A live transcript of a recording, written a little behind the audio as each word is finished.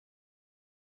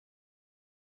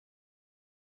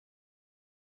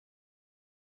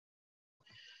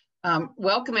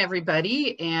Welcome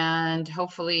everybody, and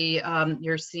hopefully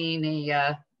you're seeing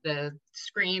the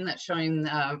screen that's showing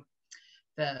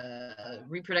the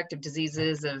reproductive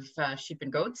diseases of sheep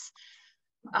and goats.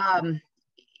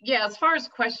 Yeah, as far as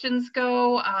questions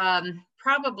go,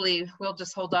 probably we'll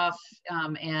just hold off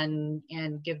and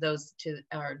give those to,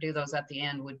 or do those at the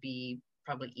end would be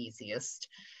probably easiest.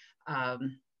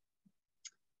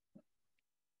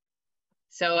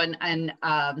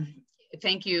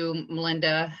 Thank you,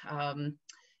 Melinda. I'm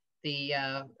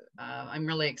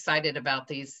really excited about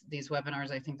these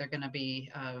webinars. I think they're going to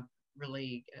be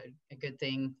really a good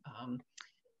thing.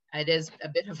 It is a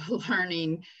bit of a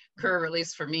learning curve, at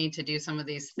least for me, to do some of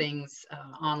these things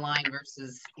online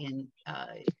versus in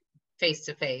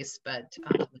face-to-face. But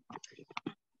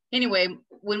anyway,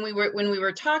 when we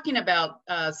were talking about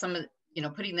some of,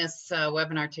 putting this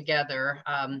webinar together,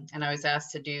 and I was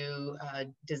asked to do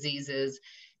diseases.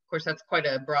 Of course, that's quite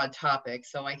a broad topic.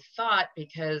 So I thought,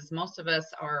 because most of us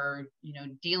are,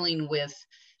 dealing with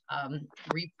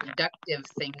reproductive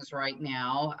things right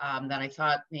now, that I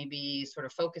thought maybe sort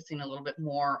of focusing a little bit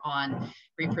more on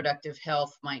reproductive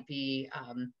health might be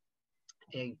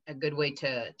a good way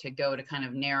to go to kind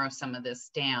of narrow some of this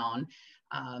down.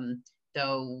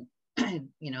 Though,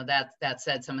 that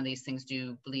said, some of these things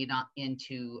do bleed on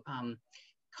into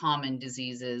common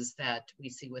diseases that we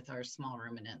see with our small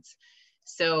ruminants.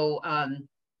 So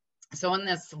in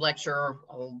this lecture,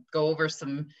 I'll go over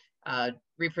some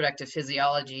reproductive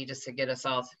physiology just to get us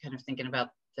all kind of thinking about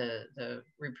the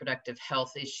reproductive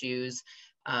health issues,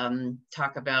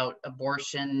 talk about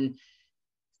abortion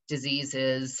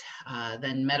diseases,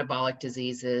 then metabolic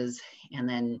diseases, and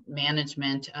then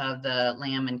management of the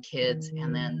lamb and kids,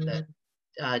 and then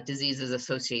the diseases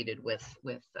associated with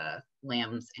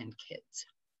lambs and kids.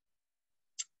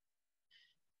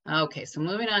 Okay, so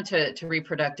moving on to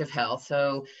reproductive health.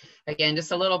 So again,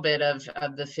 just a little bit of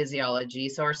the physiology.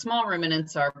 So our small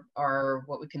ruminants are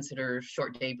what we consider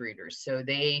short day breeders. So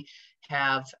they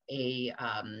have a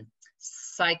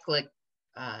cyclic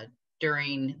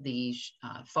during the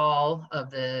fall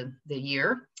of the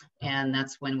year, and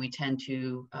that's when we tend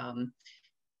to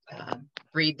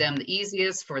breed them the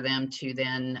easiest for them to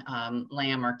then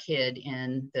lamb or kid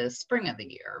in the spring of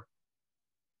the year.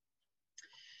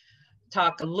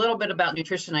 Talk a little bit about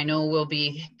nutrition. I know we'll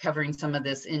be covering some of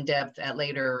this in depth at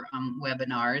later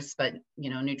webinars, but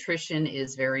nutrition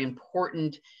is very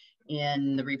important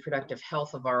in the reproductive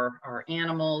health of our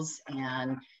animals,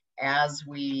 and as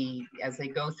they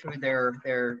go through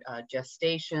their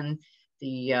gestation,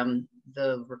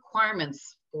 the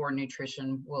requirements for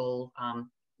nutrition will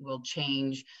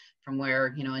change from where,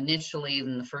 initially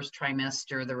in the first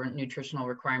trimester, the nutritional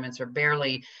requirements are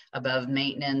barely above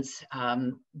maintenance,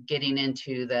 getting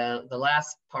into the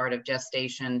last part of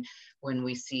gestation when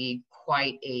we see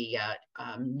quite a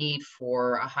need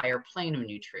for a higher plane of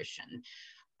nutrition.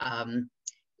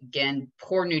 Again,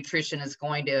 poor nutrition is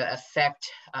going to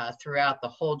affect throughout the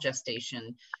whole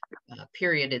gestation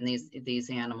period in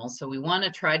these animals. So we want to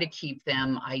try to keep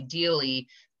them ideally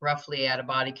roughly at a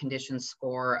body condition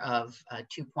score of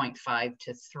 2.5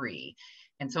 to 3.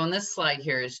 And so on this slide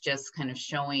here is just kind of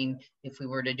showing, if we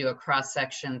were to do a cross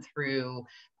section through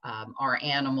our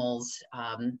animals,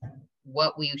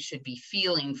 what we should be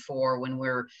feeling for when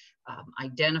we're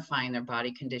identifying their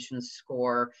body condition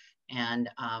score. And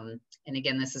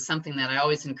again, this is something that I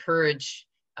always encourage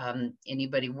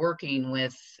anybody working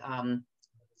with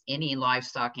any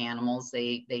livestock animals.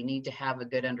 They need to have a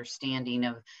good understanding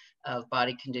of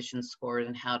body condition scores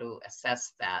and how to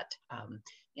assess that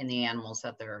in the animals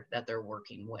that they're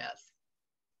working with.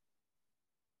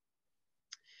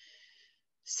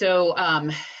 So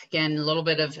again, a little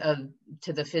bit of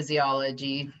to the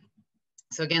physiology.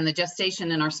 So again, the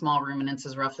gestation in our small ruminants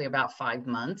is roughly about 5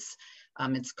 months.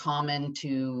 It's common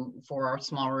for our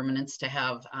small ruminants to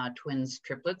have twins,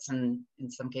 triplets, and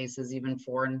in some cases even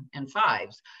 4 and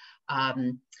 5s.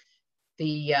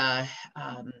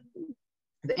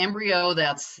 The embryo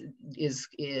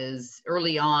is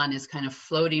early on is kind of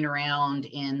floating around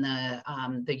in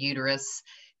the uterus,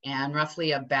 and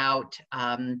roughly about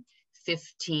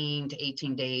 15 to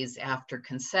 18 days after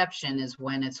conception is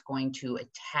when it's going to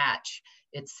attach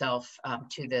itself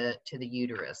to the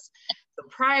uterus. So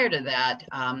prior to that,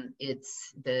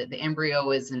 it's the embryo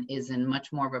is in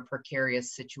much more of a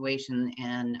precarious situation,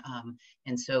 and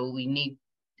so we need.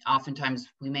 Oftentimes,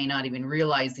 we may not even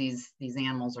realize these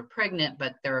animals are pregnant,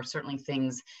 but there are certainly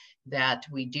things that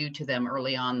we do to them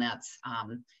early on that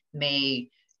may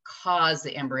cause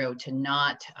the embryo to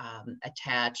not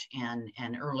attach and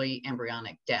early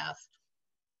embryonic death.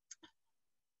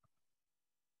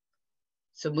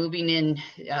 So moving in,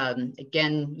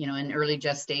 again, in early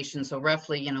gestation, so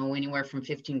roughly, anywhere from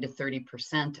 15 to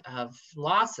 30% of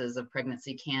losses of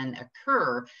pregnancy can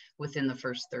occur within the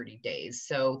first 30 days.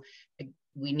 So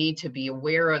we need to be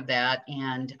aware of that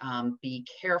and be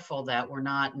careful that we're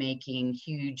not making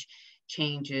huge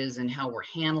changes in how we're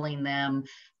handling them.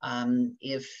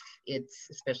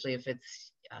 Especially if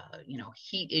it's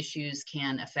heat issues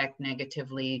can affect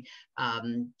negatively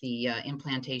the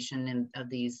implantation of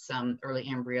these early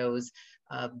embryos.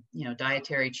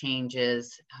 Dietary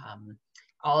changes,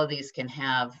 all of these can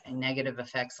have negative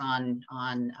effects on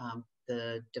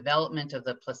the development of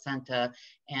the placenta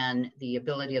and the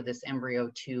ability of this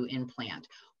embryo to implant.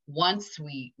 Once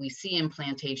we see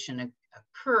implantation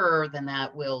occur, then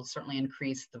that will certainly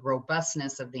increase the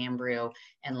robustness of the embryo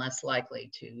and less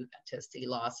likely to see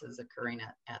losses occurring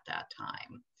at that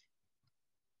time.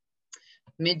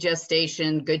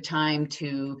 Mid-gestation, good time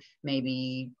to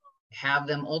maybe have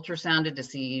them ultrasounded to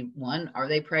see, one, are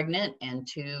they pregnant? And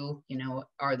two,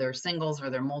 are there singles or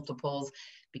there multiples?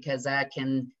 Because that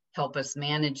can help us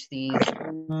manage these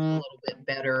a little bit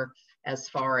better as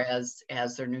far as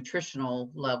their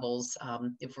nutritional levels.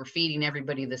 If we're feeding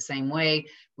everybody the same way,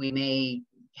 we may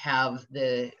have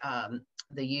the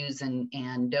ewes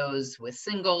and does with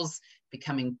singles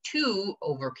becoming too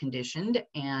over-conditioned,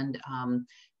 and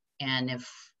the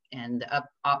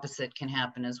opposite can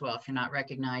happen as well. If you're not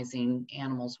recognizing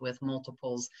animals with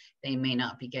multiples, they may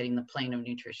not be getting the plane of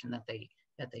nutrition that they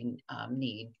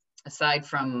need. Aside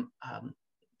from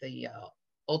the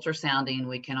ultrasounding,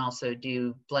 we can also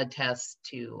do blood tests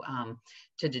to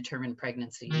determine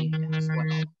pregnancy as well.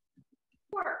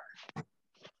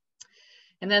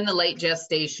 And then the late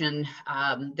gestation,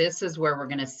 this is where we're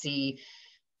going to see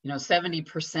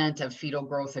 70% of fetal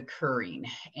growth occurring.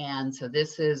 And so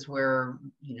this is where,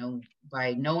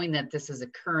 by knowing that this is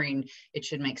occurring, it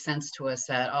should make sense to us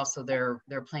that also their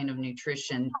plane of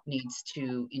nutrition needs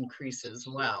to increase as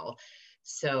well.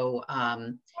 So,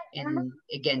 and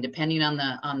again, depending on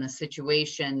the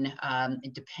situation,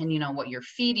 depending on what you're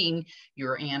feeding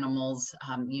your animals,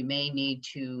 you may need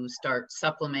to start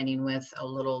supplementing with a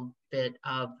little bit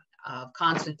of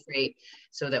concentrate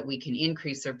so that we can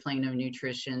increase their plane of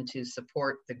nutrition to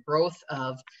support the growth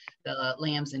of the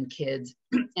lambs and kids,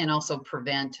 and also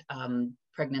prevent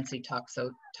pregnancy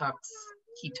ketosis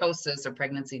or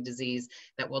pregnancy disease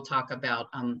that we'll talk about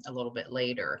a little bit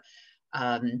later.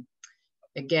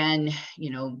 Again,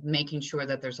 making sure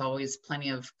that there's always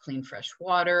plenty of clean, fresh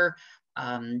water.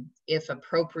 If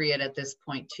appropriate at this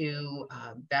point too,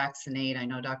 vaccinate. I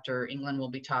know Dr. England will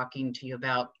be talking to you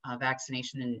about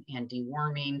vaccination and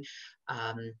deworming.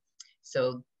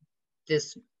 So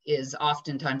this is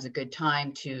oftentimes a good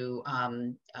time to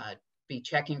be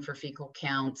checking for fecal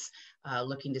counts,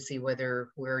 looking to see where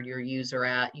your ewes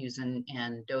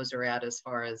and does are at as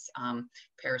far as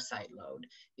parasite load.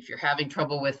 If you're having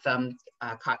trouble with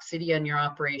coccidia in your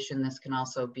operation, this can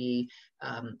also be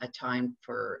a time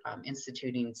for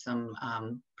instituting some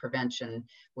prevention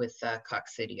with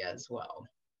coccidia as well.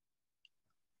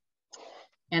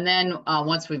 And then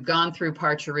once we've gone through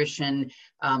parturition,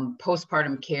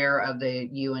 postpartum care of the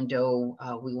ewe and doe,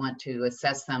 we want to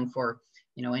assess them for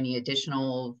any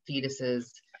additional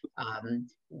fetuses,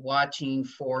 watching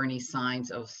for any signs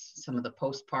of some of the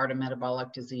postpartum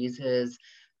metabolic diseases,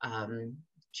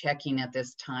 checking at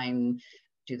this time,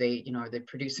 are they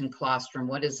producing colostrum?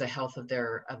 What is the health of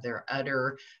their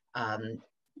udder?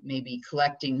 Maybe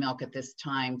collecting milk at this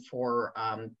time for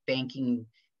banking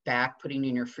back, putting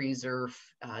in your freezer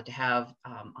to have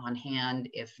on hand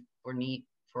if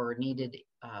needed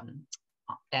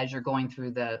as you're going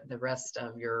through the rest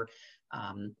of your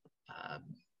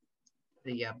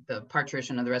the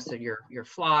parturition of the rest of your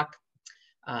flock.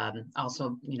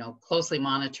 Also, closely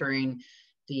monitoring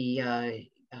the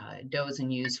does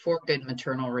and ewes for good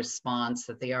maternal response,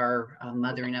 that they are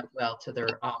mothering up well to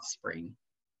their offspring.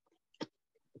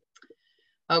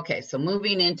 Okay, so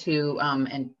moving into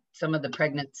and some of the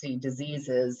pregnancy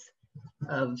diseases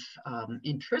of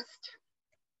interest.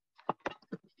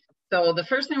 So the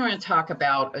first thing we're going to talk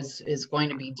about is going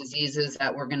to be diseases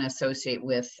that we're going to associate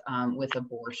with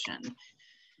abortion.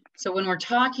 So when we're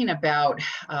talking about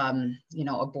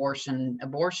abortion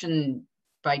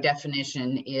by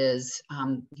definition is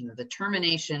the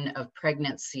termination of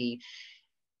pregnancy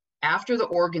after the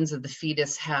organs of the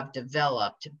fetus have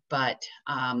developed, but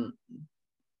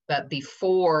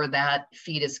before that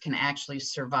fetus can actually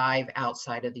survive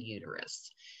outside of the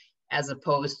uterus. as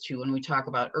opposed to when we talk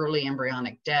about early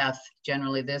embryonic death,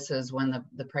 generally this is when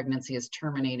the pregnancy is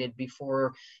terminated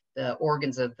before the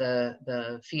organs of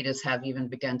the fetus have even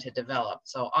begun to develop.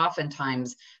 So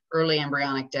oftentimes early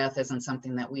embryonic death isn't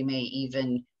something that we may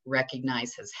even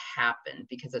recognize has happened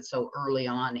because it's so early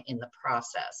on in the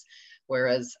process.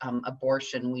 Whereas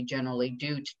abortion, we generally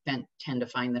do tend to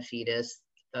find the fetus,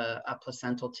 the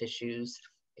placental tissues,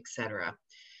 etc.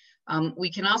 We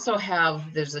can also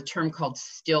have, there's a term called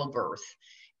stillbirth.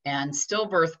 And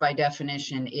stillbirth by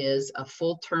definition is a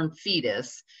full-term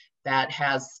fetus that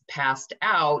has passed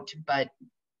out, but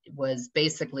was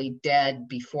basically dead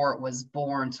before it was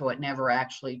born, so it never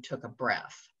actually took a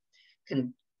breath.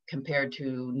 Compared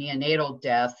to neonatal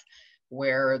death,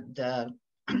 where the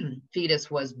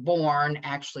fetus was born,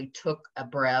 actually took a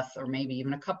breath or maybe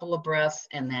even a couple of breaths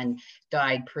and then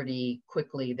died pretty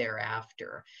quickly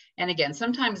thereafter. And again,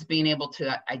 sometimes being able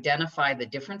to identify the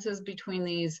differences between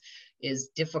these is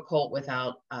difficult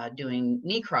without doing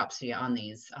necropsy on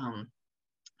these,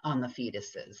 on the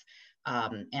fetuses.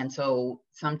 And so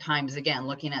sometimes, again,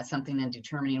 looking at something and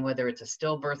determining whether it's a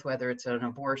stillbirth, whether it's an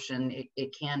abortion,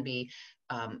 it can be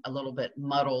a little bit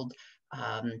muddled.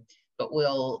 But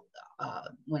we'll,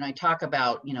 when I talk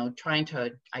about, you know, trying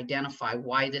to identify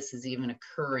why this is even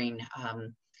occurring,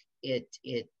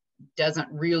 it doesn't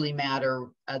really matter,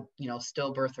 you know,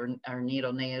 stillbirth or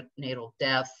neonatal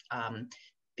death,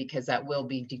 because that will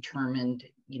be determined,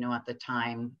 you know, at the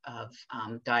time of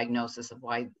diagnosis of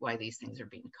why these things are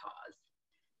being caused.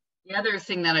 The other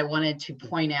thing that I wanted to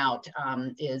point out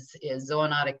is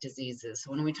zoonotic diseases. So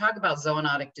when we talk about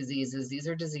zoonotic diseases, these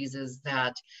are diseases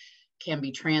that can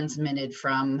be transmitted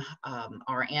from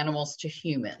our animals to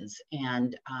humans.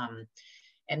 And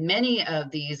many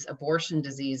of these abortion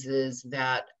diseases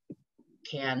that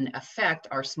can affect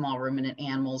our small ruminant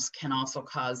animals can also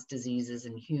cause diseases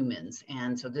in humans.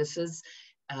 And so this is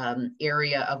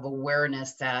area of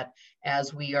awareness that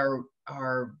as we are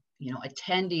you know,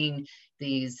 attending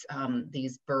these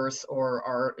births, or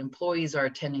our employees are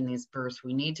attending these births,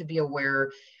 we need to be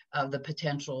aware of the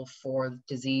potential for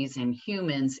disease in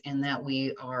humans, and that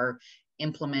we are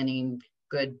implementing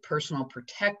good personal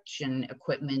protection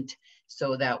equipment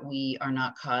so that we are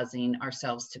not causing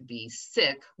ourselves to be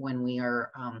sick when we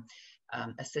are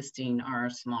assisting our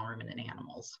small ruminant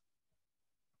animals.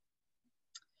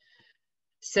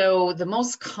 So the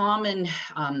most common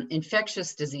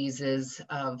infectious diseases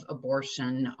of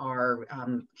abortion are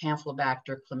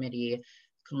Campylobacter, chlamydia,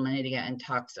 and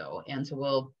toxo. And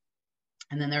so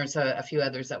and then there's a few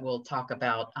others that we'll talk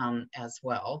about as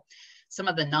well. Some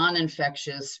of the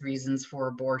non-infectious reasons for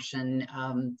abortion,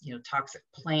 you know, toxic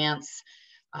plants,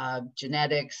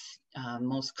 genetics,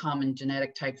 most common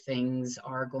genetic type things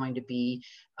are going to be,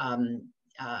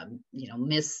 you know,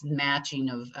 mismatching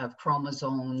of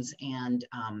chromosomes and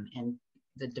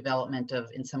the development of,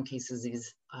 in some cases,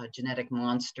 these genetic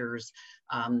monsters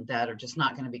that are just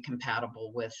not going to be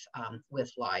compatible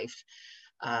with life.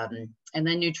 And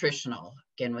then nutritional.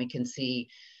 Again, we can see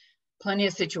plenty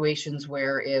of situations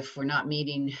where if we're not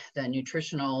meeting the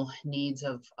nutritional needs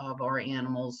of our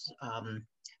animals,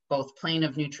 both plain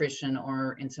of nutrition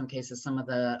or in some cases some of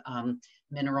the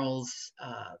minerals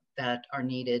that are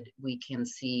needed, we can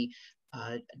see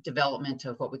development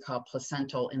of what we call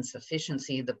placental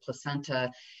insufficiency. The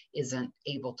placenta isn't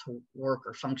able to work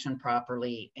or function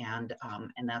properly, and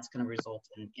that's going to result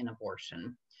in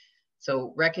abortion.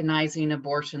 So recognizing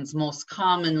abortions, most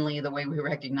commonly the way we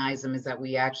recognize them is that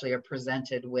we actually are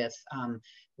presented with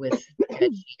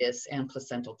dead fetus and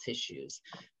placental tissues.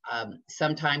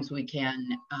 Sometimes we can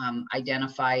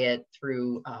identify it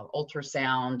through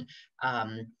ultrasound.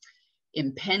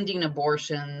 Impending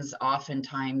abortions,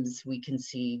 oftentimes we can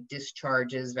see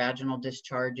discharges, vaginal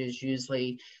discharges.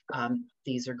 Usually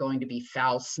these are going to be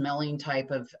foul smelling type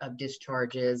of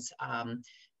discharges.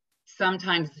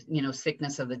 Sometimes, you know,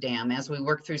 sickness of the dam. As we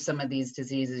work through some of these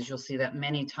diseases, you'll see that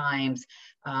many times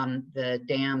the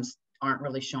dams aren't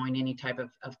really showing any type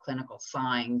of clinical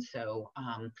sign. So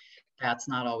that's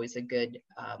not always a good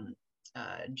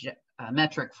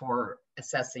metric for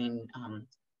assessing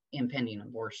impending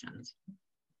abortions.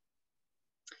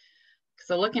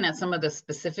 So looking at some of the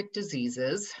specific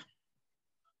diseases.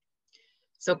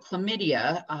 So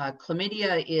chlamydia,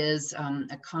 chlamydia is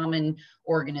a common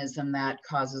organism that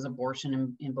causes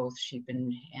abortion in both sheep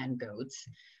and goats.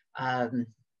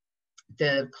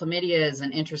 The chlamydia is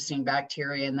an interesting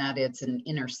bacteria in that it's an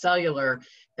intercellular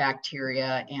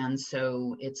bacteria, and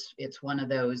so it's one of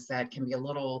those that can be a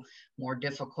little more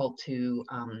difficult to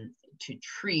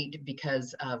treat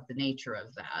because of the nature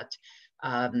of that.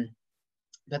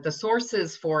 But the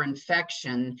sources for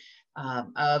infection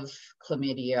of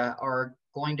chlamydia are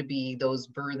going to be those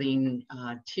birthing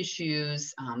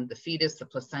tissues, the fetus, the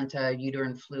placenta,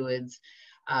 uterine fluids.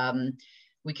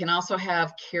 We can also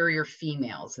have carrier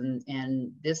females,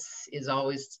 and this is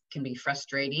always can be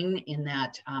frustrating in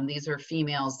that these are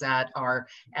females that are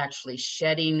actually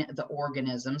shedding the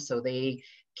organism, so they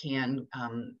can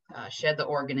shed the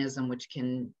organism, which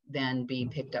can then be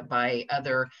picked up by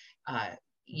other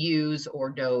ewes or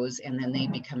does, and then they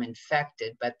become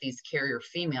infected, but these carrier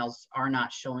females are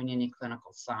not showing any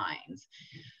clinical signs.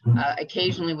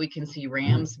 Occasionally we can see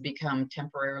rams become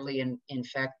temporarily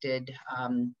infected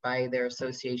by their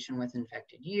association with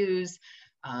infected ewes,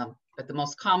 but the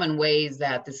most common ways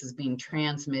that this is being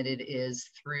transmitted is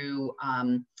through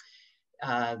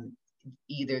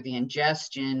either the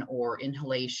ingestion or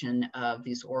inhalation of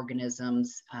these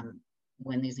organisms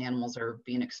when these animals are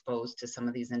being exposed to some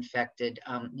of these infected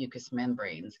mucous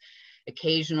membranes.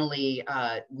 Occasionally,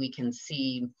 we can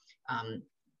see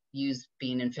ewes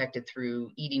being infected through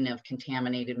eating of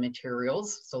contaminated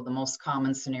materials. So the most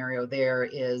common scenario there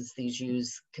is these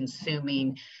ewes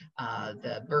consuming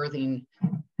the birthing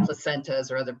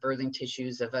placentas or other birthing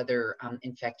tissues of other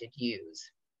infected ewes.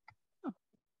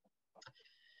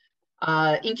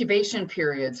 Incubation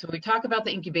period. So we talk about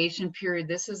the incubation period.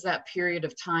 This is that period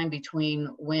of time between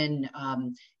when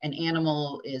an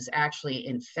animal is actually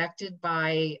infected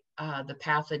by the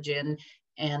pathogen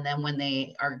and then when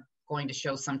they are going to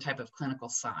show some type of clinical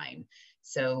sign.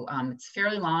 So it's a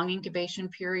fairly long incubation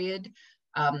period.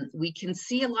 We can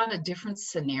see a lot of different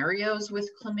scenarios with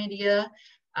chlamydia.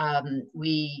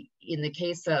 In the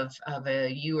case of a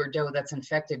ewe or doe that's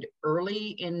infected early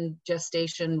in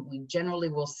gestation, we generally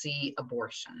will see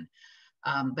abortion.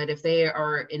 But if they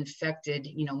are infected,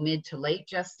 mid to late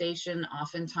gestation,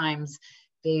 oftentimes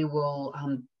they will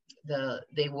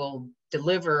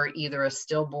deliver either a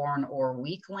stillborn or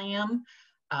weak lamb.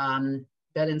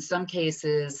 But in some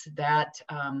cases that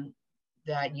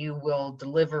you will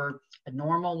deliver a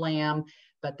normal lamb,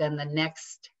 but then the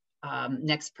next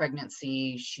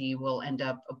pregnancy, she will end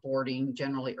up aborting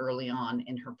generally early on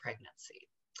in her pregnancy.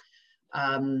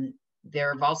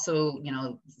 There have also,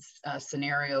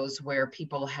 scenarios where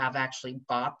people have actually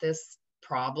bought this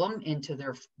problem into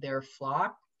their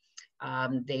flock.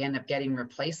 They end up getting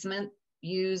replacement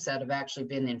ewes that have actually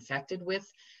been infected with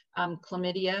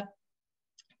chlamydia.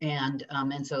 And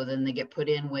so then they get put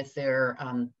in with their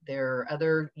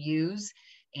other ewes.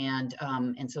 And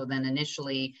so then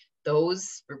initially,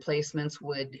 those replacements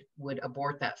would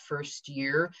abort that first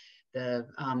year. The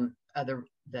other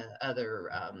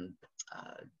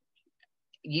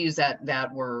ewes that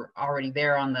were already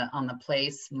there on the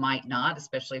place might not,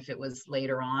 especially if it was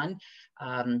later on.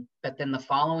 But then the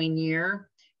following year,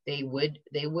 they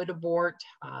would abort.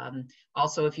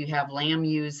 Also, if you have lamb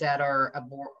ewes that are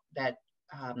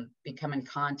become in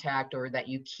contact or that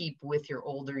you keep with your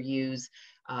older ewes,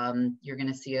 you're going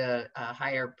to see a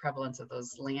higher prevalence of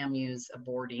those lamb ewes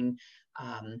aborting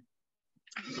as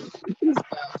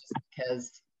well, just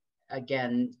because,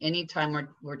 again, anytime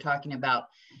we're talking about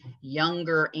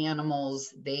younger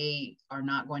animals, they are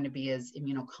not going to be as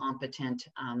immunocompetent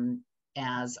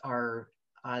as our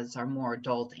more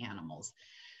adult animals.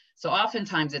 So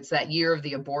oftentimes it's that year of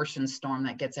the abortion storm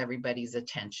that gets everybody's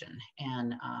attention,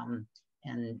 and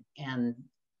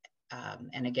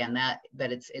again,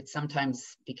 but it's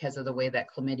sometimes because of the way that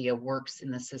chlamydia works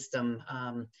in the system,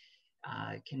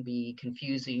 can be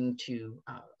confusing to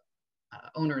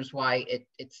owners why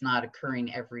it's not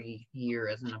occurring every year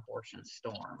as an abortion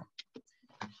storm.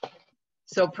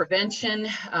 So prevention,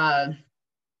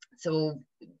 so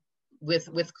with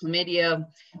chlamydia,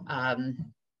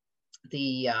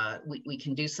 we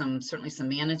can do certainly some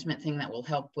management thing that will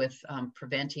help with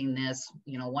preventing this.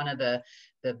 One of the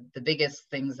biggest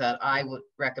things that I would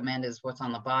recommend is what's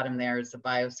on the bottom there is the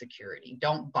biosecurity.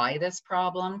 Don't buy this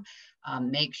problem.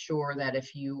 Make sure that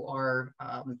if you are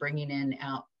bringing in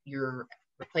your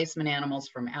replacement animals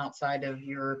from outside of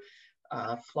your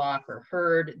flock or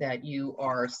herd, that you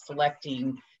are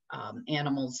selecting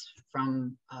animals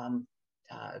from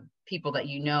people that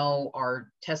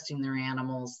are testing their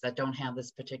animals that don't have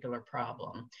this particular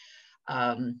problem.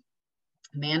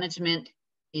 Management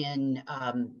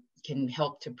can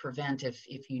help to prevent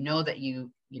if you know that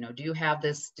you do have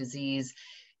this disease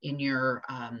in your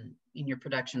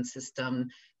production system.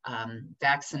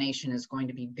 Vaccination is going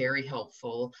to be very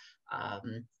helpful.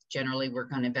 Generally, we're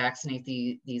going to vaccinate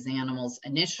these animals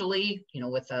initially,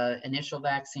 with an initial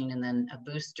vaccine and then a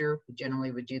booster. We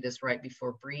generally would do this right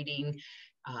before breeding.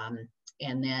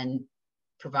 And then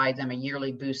provide them a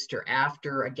yearly booster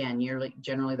after. Again,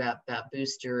 generally that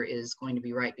booster is going to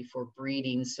be right before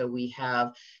breeding, so we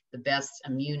have the best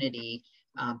immunity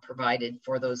provided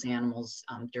for those animals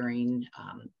during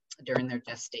their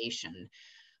gestation.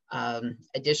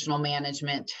 Additional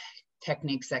management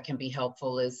techniques that can be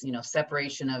helpful is,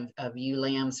 separation of ewe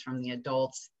lambs from the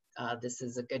adults. This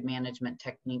is a good management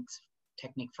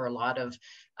technique for a lot of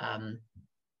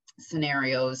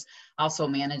scenarios. Also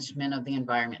management of the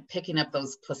environment, picking up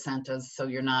those placentas so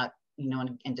you're not,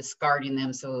 and discarding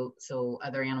them so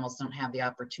other animals don't have the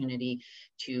opportunity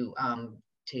to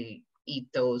eat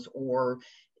those, or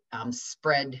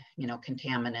spread,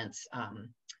 contaminants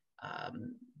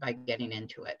by getting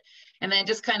into it. And then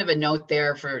just kind of a note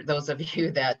there for those of you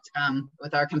that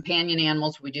with our companion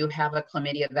animals, we do have a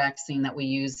chlamydia vaccine that we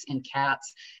use in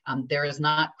cats. There is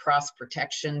not cross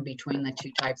protection between the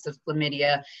two types of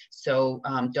chlamydia, so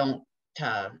don't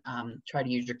try to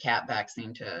use your cat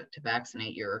vaccine to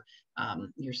vaccinate your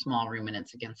small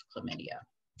ruminants against chlamydia.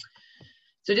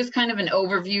 So just kind of an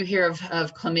overview here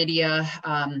of chlamydia.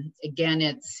 Again,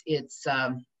 it's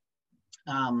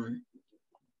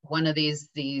one of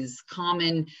these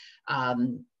common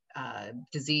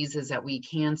diseases that we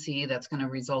can see that's going to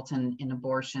result in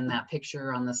abortion. That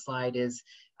picture on the slide is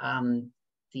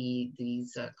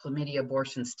these chlamydia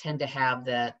abortions tend to have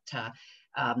that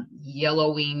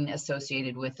yellowing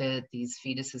associated with it. These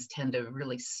fetuses tend to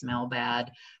really smell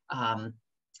bad.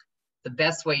 The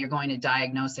best way you're going to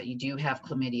diagnose that you do have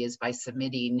chlamydia is by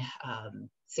submitting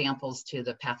samples to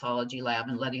the pathology lab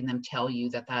and letting them tell you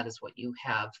that that is what you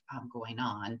have going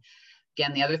on.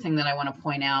 Again, the other thing that I want to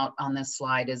point out on this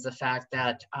slide is the fact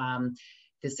that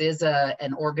this is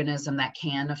an organism that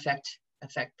can affect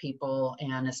people,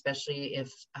 and especially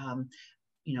if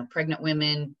pregnant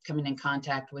women coming in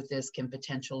contact with this can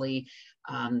potentially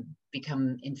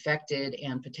become infected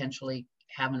and potentially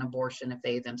have an abortion if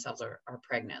they themselves are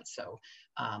pregnant. So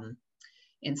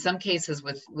in some cases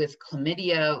with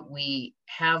chlamydia, we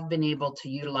have been able to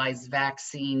utilize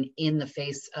vaccine in the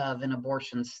face of an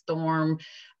abortion storm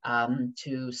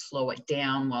to slow it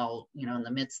down while, in the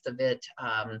midst of it,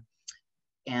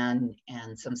 and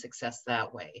some success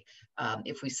that way.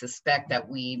 If we suspect that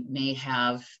we may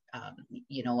have, a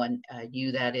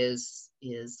ewe that is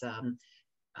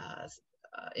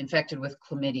infected with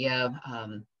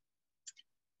chlamydia,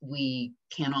 we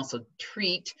can also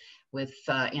treat with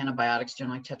antibiotics.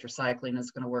 Generally, tetracycline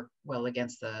is going to work well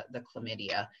against the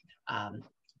chlamydia.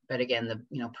 But again,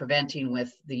 preventing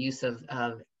with the use of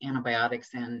antibiotics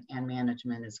and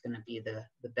management is going to be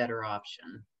the better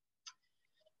option.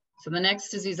 So the next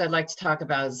disease I'd like to talk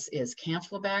about is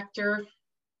Campylobacter.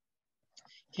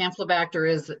 Campylobacter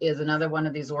is another one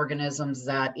of these organisms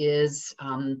that is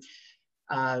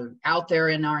out there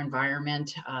in our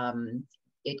environment.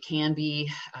 It can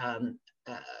be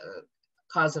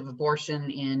cause of abortion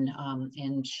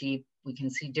in sheep. We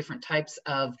can see different types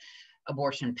of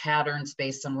abortion patterns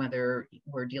based on whether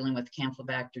we're dealing with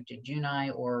Campylobacter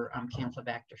jejuni or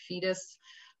Campylobacter fetus.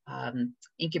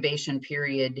 Incubation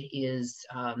period is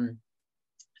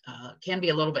can be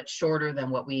a little bit shorter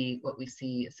than what we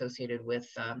see associated with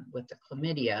the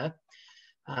chlamydia.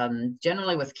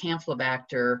 Generally, with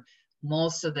Campylobacter,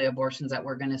 most of the abortions that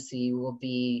we're going to see will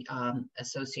be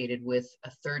associated with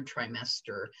a third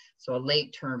trimester, so a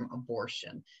late-term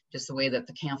abortion. Just the way that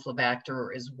the Campylobacter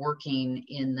is working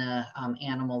in the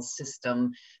animal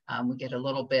system, we get a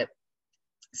little bit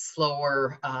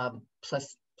slower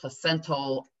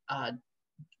placental.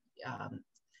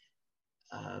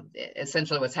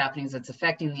 Essentially, what's happening is it's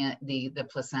affecting the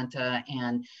placenta,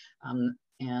 and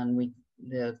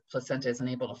the placenta isn't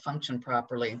able to function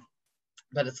properly.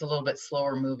 But it's a little bit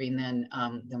slower moving than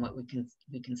what we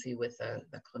can see with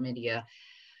the chlamydia.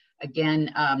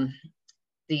 Again,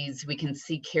 we can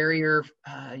see carrier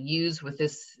ewes with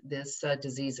this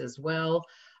disease as well.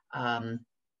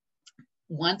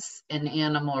 Once an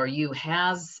animal or ewe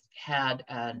has had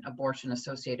an abortion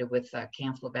associated with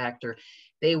Campylobacter,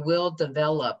 they will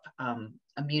develop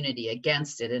immunity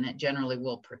against it, and it generally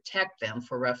will protect them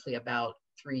for roughly about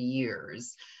 3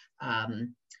 years.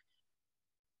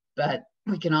 But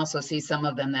we can also see some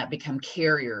of them that become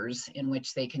carriers, in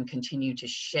which they can continue to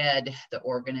shed the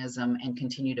organism and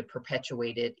continue to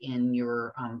perpetuate it in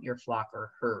your flock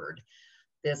or herd.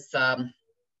 This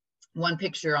one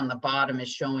picture on the bottom is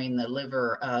showing the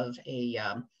liver of a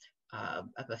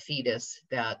fetus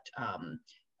that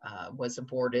was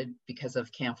aborted because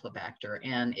of Campylobacter,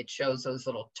 and it shows those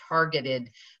little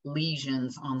targeted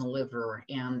lesions on the liver,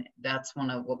 and that's one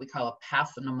of what we call a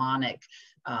pathognomonic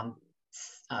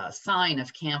sign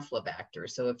of Campylobacter.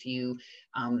 So if you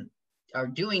are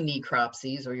doing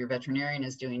necropsies, or your veterinarian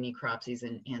is doing necropsies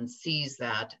and sees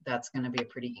that, that's going to be a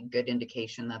pretty good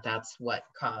indication that that's what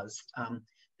caused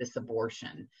this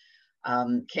abortion.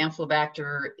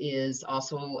 Campylobacter is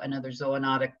also another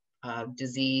zoonotic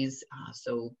disease.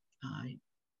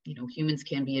 You know, humans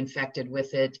can be infected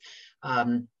with it.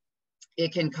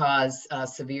 It can cause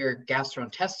severe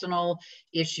gastrointestinal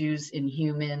issues in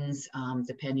humans,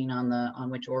 depending on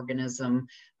which organism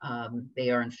they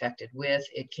are infected with.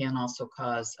 It can also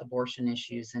cause abortion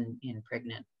issues in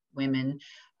pregnant women.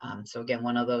 So again,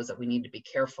 one of those that we need to be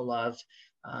careful of.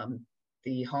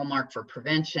 The hallmark for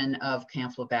prevention of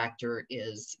Campylobacter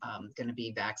is going to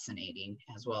be vaccinating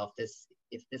as well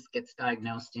if this gets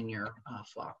diagnosed in your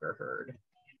flock or herd.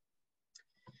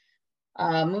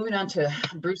 Moving on to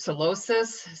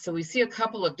brucellosis. So we see a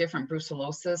couple of different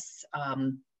brucellosis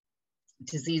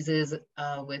diseases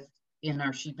in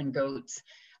our sheep and goats.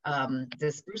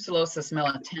 This brucellosis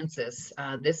melitensis,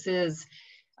 this is,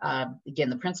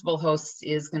 again, the principal host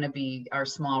is going to be our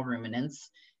small ruminants.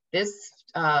 This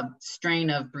strain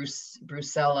of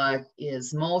Brucella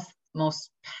is most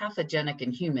pathogenic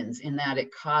in humans in that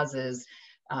it causes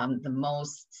the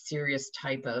most serious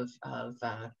type of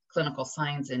clinical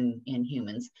signs in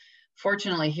humans.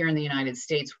 Fortunately, here in the United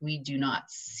States, we do not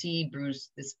see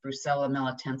this Brucella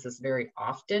melitensis very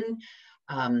often.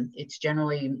 It's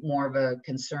generally more of a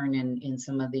concern in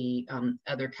some of the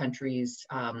other countries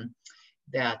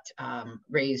that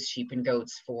raise sheep and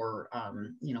goats for,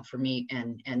 you know, for meat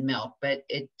and milk, but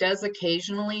it does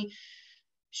occasionally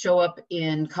show up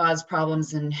and cause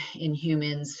problems in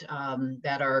humans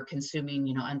that are consuming,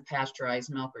 you know, unpasteurized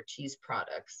milk or cheese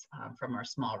products from our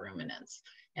small ruminants.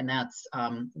 And that's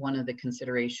one of the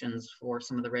considerations for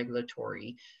some of the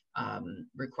regulatory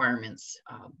requirements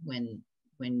when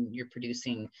you're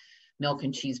producing milk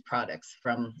and cheese products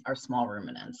from our small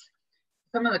ruminants.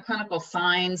 Some of the clinical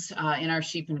signs in our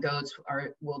sheep and goats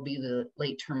will be the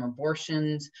late-term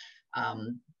abortions.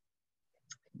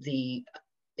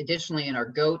 Additionally, in our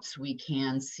goats, we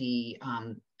can see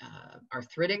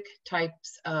arthritic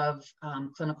types of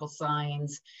clinical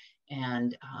signs,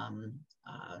 and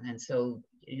so,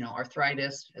 you know,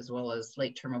 arthritis as well as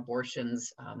late-term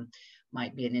abortions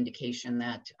might be an indication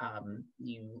that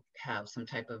you have some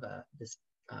type of this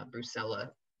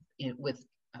Brucella with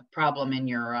a problem in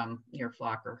your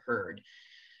flock or herd.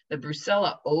 The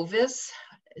Brucella ovis,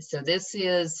 so this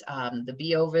is the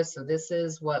B ovis, so this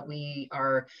is what we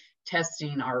are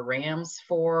testing our rams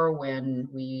for when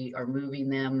we are moving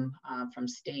them from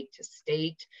state to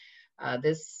state.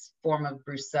 This form of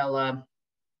Brucella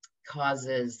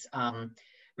causes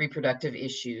reproductive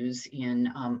issues in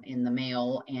the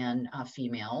male and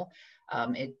female.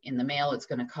 In the male, it's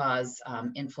going to cause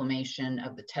inflammation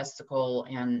of the testicle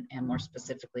and more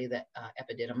specifically the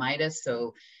epididymitis.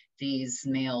 So these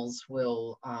males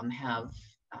will have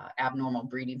abnormal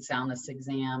breeding soundness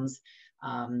exams.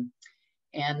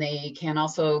 And they can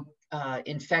also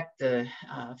infect the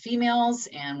females,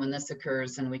 and when this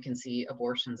occurs, then we can see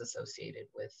abortions associated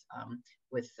with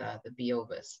the B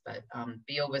ovis. But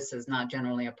B ovis is not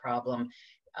generally a problem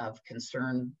of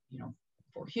concern, you know,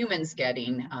 for humans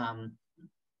getting,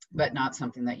 but not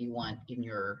something that you want in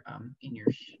your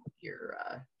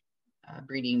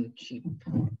breeding sheep.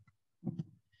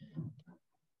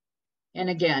 And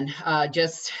again,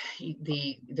 just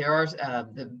the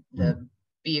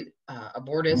B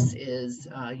abortus is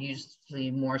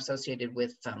usually more associated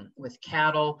with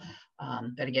cattle.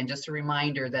 But again, just a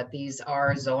reminder that these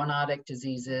are zoonotic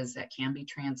diseases that can be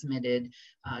transmitted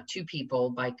to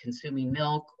people by consuming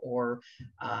milk or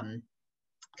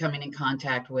coming in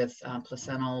contact with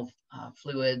placental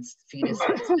fluids, fetus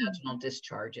vaginal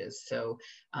discharges. So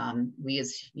we,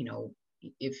 as you know,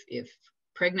 if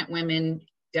pregnant women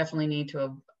definitely need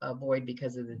to avoid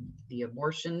because of the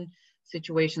abortion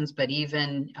situations, but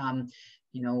even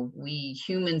you know, we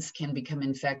humans can become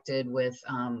infected with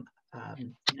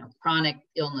you know, chronic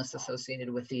illness associated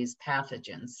with these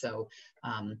pathogens. So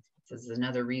this is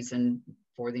another reason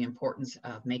for the importance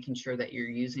of making sure that you're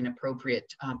using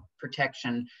appropriate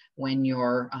protection when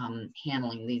you're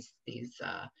handling these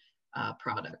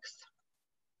products.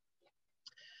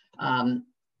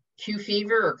 Q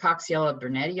fever or Coxiella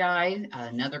burnetii,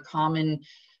 another common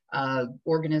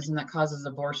organism that causes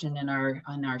abortion in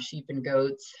our sheep and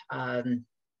goats.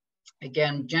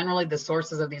 Again, generally the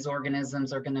sources of these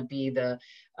organisms are going to be the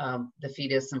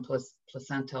fetus and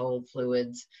placental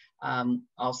fluids,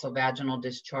 also vaginal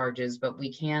discharges, but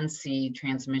we can see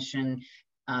transmission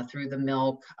through the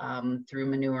milk, through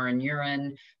manure and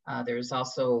urine. There's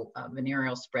also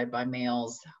venereal spread by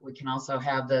males. We can also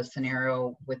have the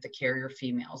scenario with the carrier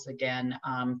females. Again,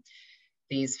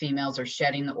 these females are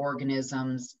shedding the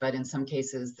organisms, but in some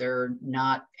cases they're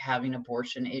not having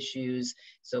abortion issues.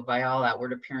 So by all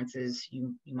outward appearances,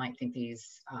 you might think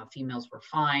these females were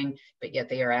fine, but yet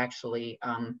they are actually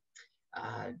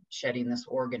shedding this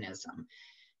organism.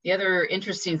 The other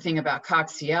interesting thing about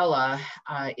Coxiella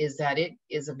is that it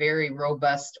is a very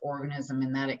robust organism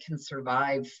in that it can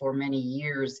survive for many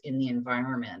years in the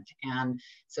environment. And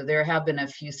so there have been a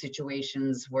few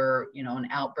situations where, you know, an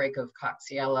outbreak of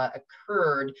Coxiella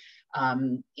occurred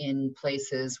in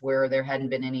places where there hadn't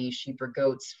been any sheep or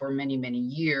goats for many, many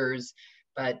years,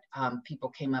 but people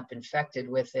came up infected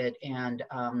with it.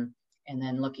 And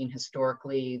then looking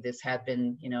historically, this had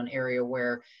been, you know, an area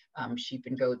where sheep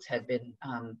and goats had been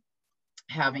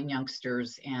having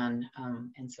youngsters, and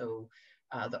so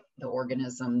the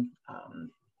organism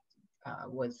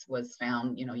was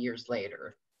found, you know, years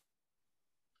later.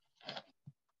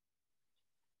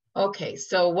 Okay,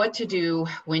 so what to do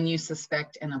when you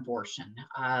suspect an abortion?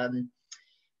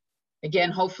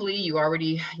 Again, hopefully you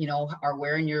already, you know, are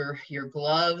wearing your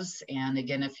gloves, and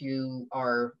again, if you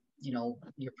are, you know,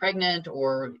 you're pregnant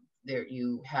or there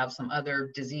you have some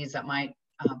other disease that might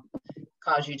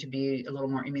cause you to be a little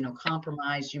more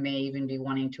immunocompromised, you may even be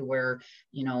wanting to wear,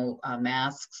 you know,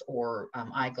 masks or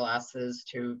eyeglasses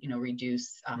to, you know,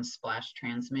 reduce splash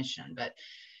transmission. But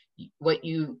when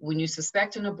you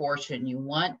suspect an abortion, you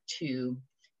want to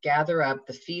gather up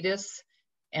the fetus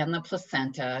and the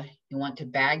placenta. You want to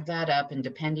bag that up, and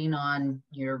depending on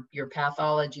your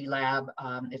pathology lab,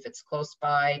 if it's close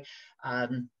by,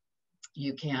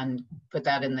 you can put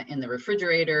that in the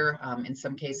refrigerator. In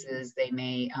some cases, they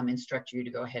may instruct you to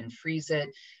go ahead and freeze it.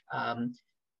 And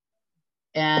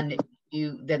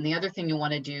then the other thing you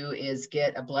want to do is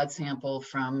get a blood sample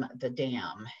from the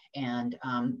dam. And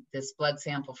this blood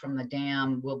sample from the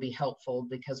dam will be helpful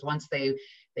because once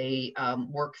they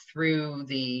work through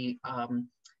the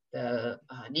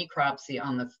necropsy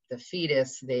on the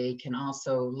fetus, they can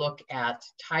also look at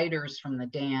titers from the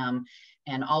dam,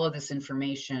 and all of this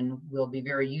information will be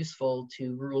very useful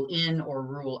to rule in or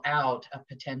rule out a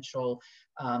potential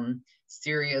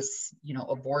serious, you know,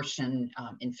 abortion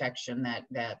infection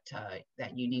that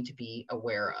you need to be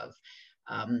aware of.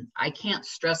 I can't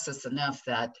stress this enough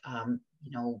that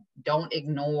you know, don't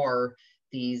ignore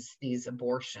these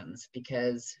abortions,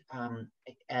 because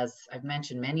as I've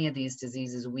mentioned, many of these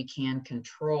diseases we can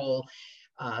control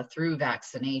through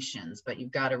vaccinations, but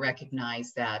you've got to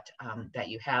recognize that that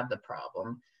you have the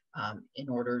problem in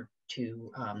order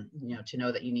to you know, to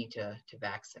know that you need to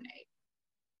vaccinate.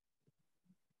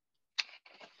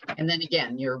 And then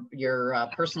again, your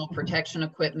personal protection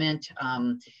equipment,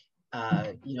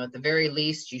 you know, at the very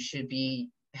least, you should be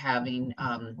having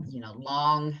you know,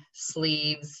 long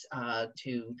sleeves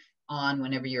on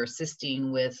whenever you're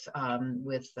assisting with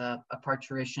a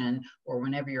parturition, or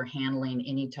whenever you're handling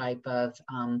any type of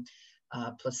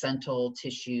placental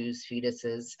tissues,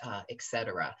 fetuses,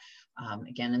 etc.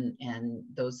 Again, and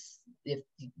those, if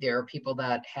there are people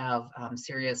that have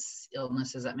serious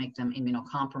illnesses that make them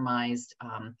immunocompromised,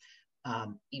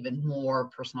 even more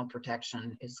personal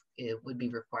protection would be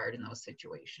required in those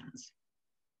situations.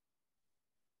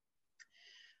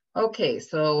 Okay,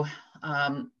 so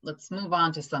let's move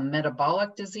on to some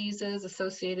metabolic diseases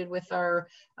associated with our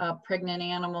pregnant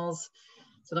animals.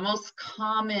 So the most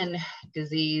common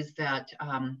disease that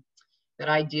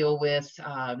I deal with,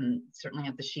 certainly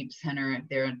at the Sheep Center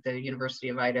there at the University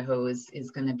of Idaho,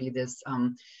 is going to be this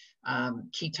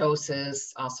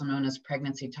ketosis, also known as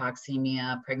pregnancy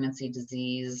toxemia, pregnancy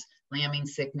disease, lambing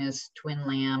sickness, twin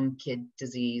lamb kid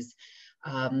disease.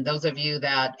 Those of you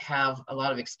that have a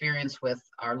lot of experience with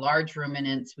our large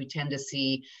ruminants, we tend to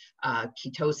see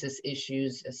ketosis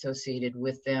issues associated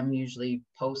with them, usually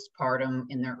postpartum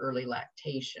in their early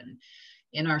lactation.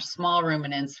 In our small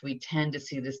ruminants, we tend to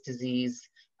see this disease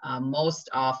most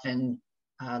often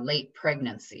late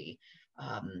pregnancy.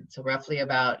 So roughly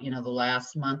about, you know, the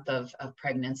last month of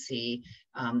pregnancy,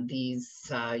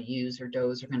 these ewes or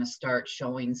does are going to start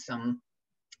showing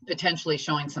potentially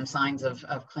showing some signs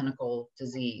of clinical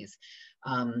disease.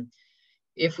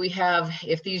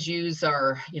 If these ewes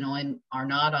are, you know, are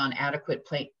not on adequate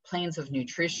planes of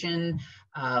nutrition,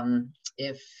 again,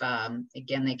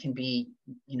 they can be,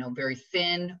 you know, very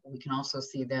thin. We can also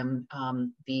see them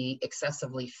be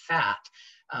excessively fat.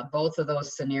 Both of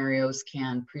those scenarios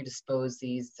can predispose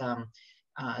these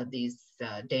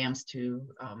dams to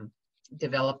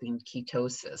developing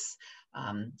ketosis.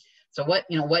 So what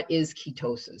is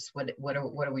ketosis? What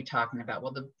are we talking about?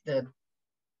 Well, the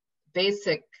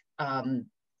basic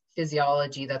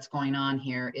physiology that's going on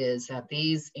here is that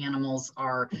these animals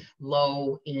are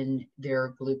low in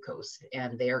their glucose,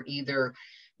 and they are either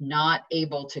not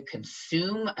able to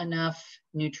consume enough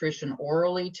nutrition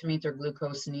orally to meet their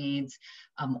glucose needs,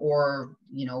 or,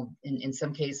 you know, in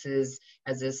some cases,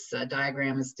 as this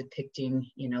diagram is depicting,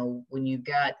 you know, when you've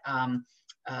got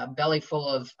a belly full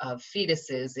of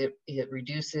fetuses, it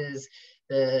reduces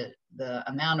the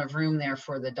amount of room there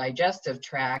for the digestive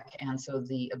tract, and so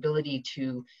the ability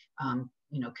to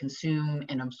you know, consume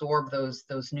and absorb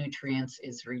those nutrients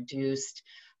is reduced.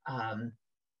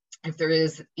 If there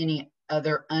is any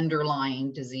other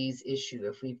underlying disease issue,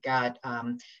 if we've got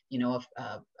you know,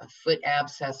 a foot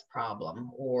abscess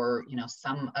problem, or, you know,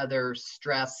 some other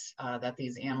stress that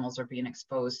these animals are being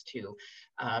exposed to,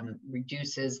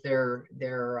 reduces their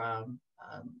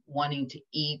wanting to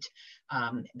eat,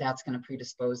 that's going to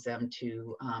predispose them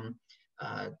to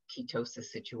ketosis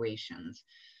situations.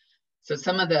 So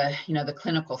some of the, you know, the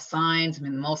clinical signs, I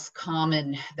mean, the most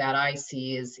common that I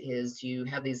see is you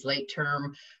have these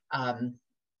late-term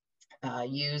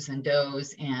ewes and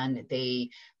does, and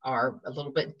they are a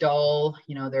little bit dull.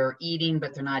 You know, they're eating,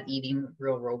 but they're not eating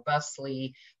real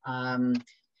robustly.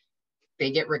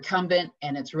 They get recumbent,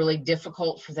 and it's really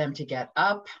difficult for them to get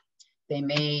up. They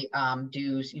may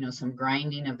do, you know, some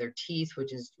grinding of their teeth,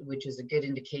 which is a good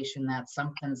indication that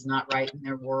something's not right in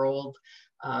their world.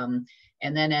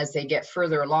 And then as they get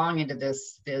further along into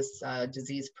this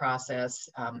disease process,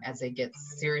 as they get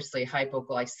seriously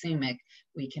hypoglycemic,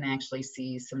 we can actually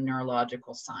see some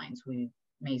neurological signs. We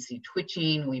may see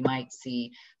twitching, we might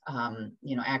see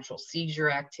you know, actual seizure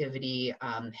activity,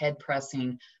 head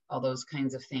pressing, all those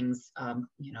kinds of things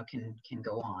you know, can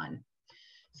go on.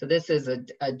 So this is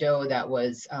a doe that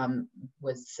was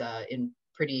in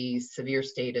pretty severe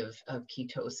state of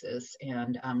ketosis,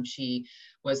 and she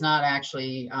was not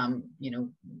actually, you know,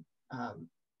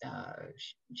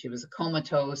 she was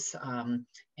comatose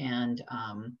and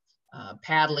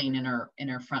paddling in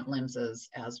her front limbs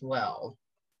as well.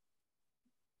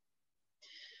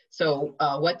 So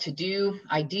what to do?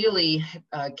 Ideally,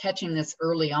 catching this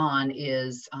early on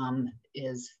is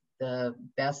the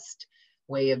best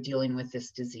way of dealing with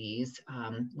this disease.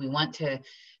 We want to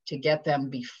get them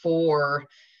before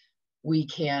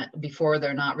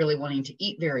they're not really wanting to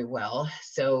eat very well,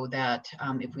 so that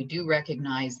if we do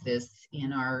recognize this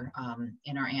in our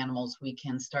animals, we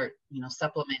can start, you know,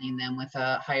 supplementing them with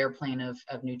a higher plane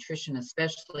of nutrition,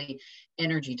 especially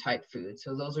energy type food.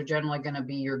 So those are generally going to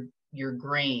be your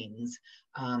grains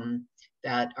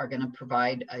that are going to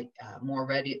provide a more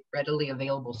readily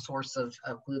available source of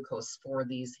glucose for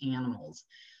these animals.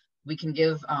 We can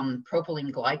give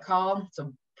propylene glycol.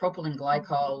 So propylene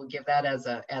glycol, we give that as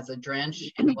a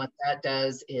drench, and what that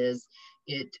does is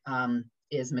it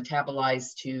is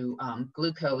metabolized to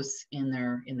glucose in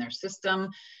their system.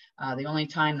 The only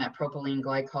time that propylene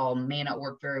glycol may not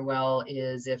work very well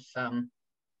is if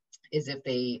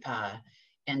they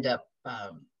end up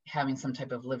having some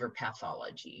type of liver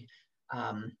pathology.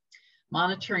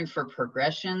 Monitoring for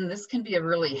progression, this can be a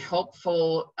really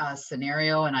helpful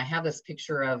scenario, and I have this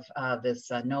picture of this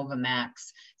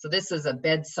Novamax. So this is a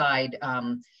bedside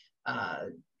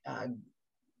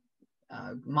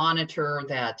monitor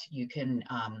that you can,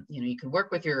 you know, you can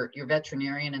work with your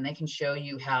veterinarian, and they can show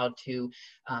you how to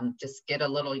just get a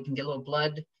little, you can get a little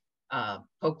blood,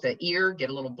 poke the ear, get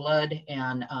a little blood,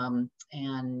 and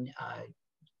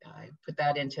put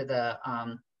that into the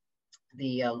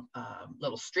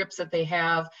little strips that they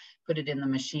have, put it in the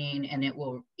machine, and it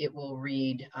will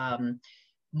read.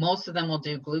 Most of them will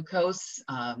do glucose.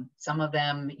 Some of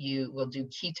them you will do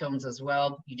ketones as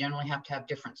well. You generally have to have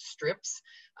different strips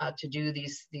to do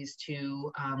these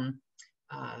two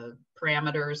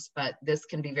parameters, but this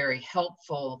can be very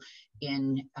helpful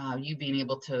in you being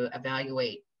able to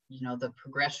evaluate, you know, the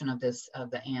progression of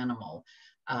the animal.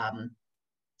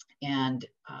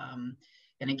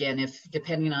 And again, if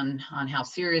depending on how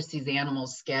serious these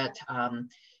animals get,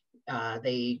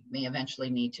 they may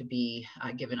eventually need to be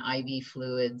given IV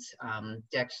fluids,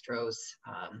 dextrose,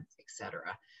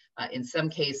 etc. In some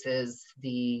cases,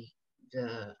 the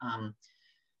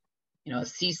you know,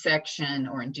 C-section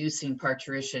or inducing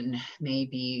parturition may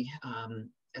be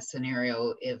a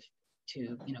scenario to,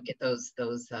 you know, get those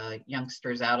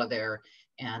youngsters out of there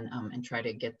and try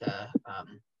to get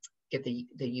the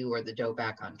ewe or the doe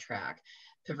back on track.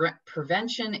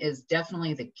 Prevention is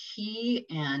definitely the key,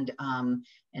 and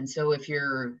so if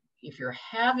you're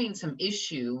having some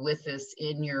issue with this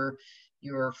in your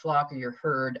flock or your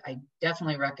herd, I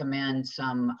definitely recommend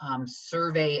some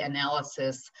survey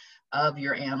analysis of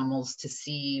your animals to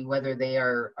see whether they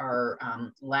are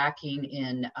lacking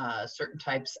in certain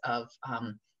types of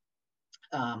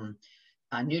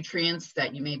nutrients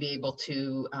that you may be able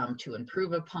to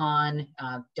improve upon.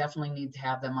 Definitely need to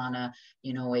have them on a,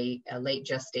 you know, a late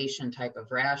gestation type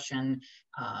of ration.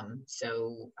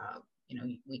 You know,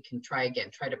 we can try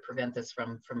to prevent this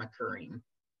from occurring.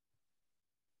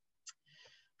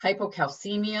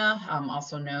 Hypocalcemia,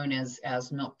 also known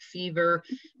as milk fever.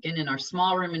 Again, in our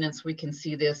small ruminants, we can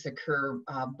see this occur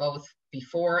both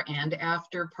before and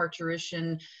after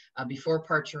parturition. Before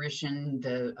parturition,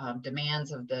 the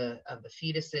demands of the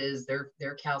fetuses,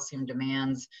 their calcium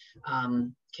demands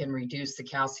can reduce the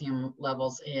calcium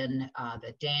levels in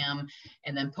the dam.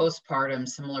 And then postpartum,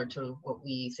 similar to what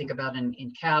we think about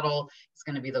in cattle, it's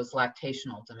going to be those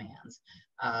lactational demands.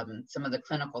 Some of the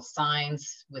clinical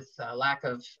signs with lack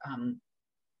of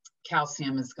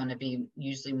calcium is going to be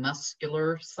usually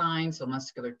muscular signs, so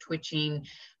muscular twitching,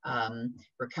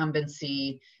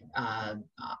 recumbency.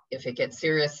 If it gets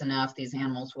serious enough, these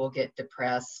animals will get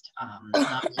depressed,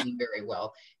 not eating very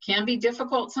well. Can be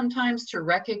difficult sometimes to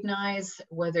recognize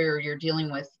whether you're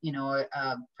dealing with, you know,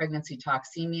 pregnancy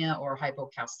toxemia or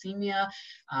hypocalcemia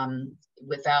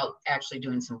without actually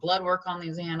doing some blood work on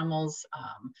these animals.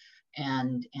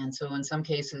 And so in some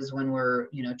cases when we're,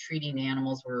 you know, treating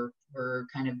animals, we're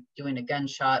kind of doing a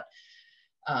gunshot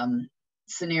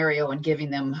scenario and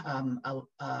giving them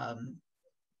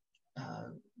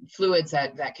fluids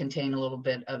that contain a little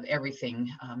bit of everything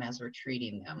as we're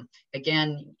treating them.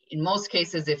 Again, in most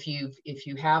cases, if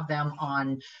you have them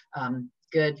on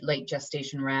good late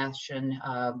gestation ration,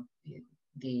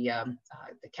 the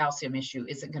calcium issue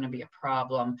isn't going to be a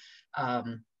problem.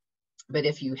 But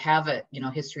if you have a, you know,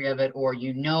 history of it, or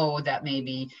you know that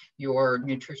maybe your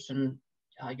nutrition,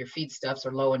 your feedstuffs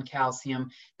are low in calcium,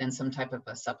 then some type of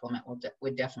a supplement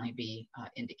would definitely be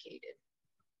indicated.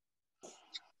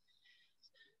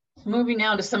 Moving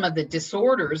now to some of the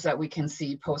disorders that we can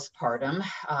see postpartum: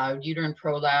 uterine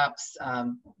prolapse,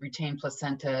 retained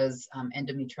placentas,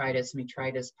 endometritis,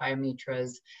 metritis,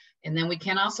 pyometras, and then we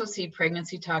can also see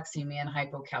pregnancy toxemia and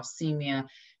hypocalcemia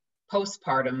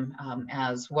postpartum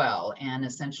as well. And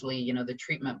essentially, you know, the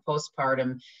treatment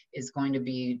postpartum is going to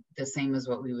be the same as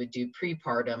what we would do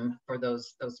prepartum for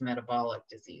those metabolic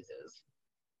diseases.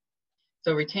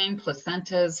 So retained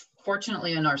placentas,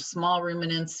 fortunately in our small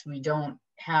ruminants, we don't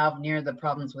have near the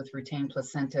problems with retained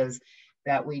placentas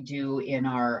that we do in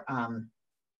our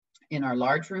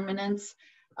large ruminants.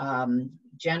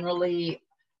 Generally,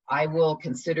 I will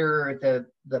consider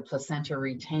the placenta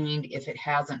retained if it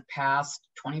hasn't passed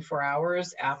 24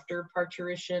 hours after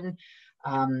parturition.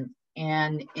 And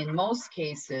in most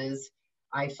cases,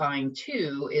 I find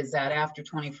too, is that after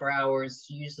 24 hours,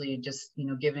 usually just, you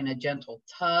know, giving a gentle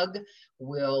tug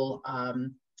will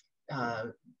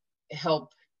help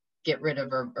get rid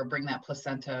of or bring that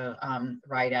placenta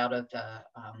right out of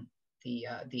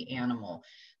the animal.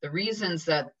 The reasons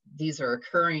that these are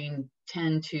occurring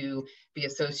tend to be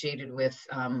associated with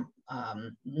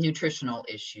nutritional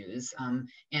issues.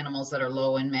 Animals that are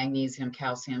low in magnesium,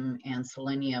 calcium, and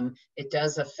selenium, it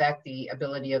does affect the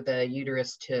ability of the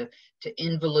uterus to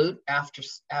involute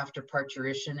after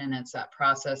parturition, and it's that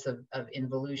process of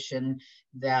involution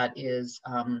that is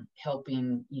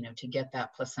helping, you know, to get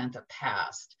that placenta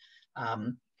passed.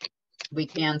 We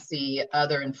can see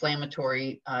other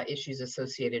inflammatory issues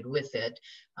associated with it.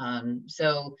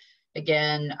 So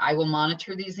again, I will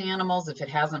monitor these animals. If it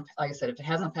hasn't, like I said, if it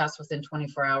hasn't passed within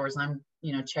 24 hours, I'm,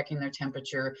 you know, checking their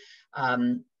temperature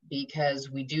because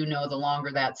we do know the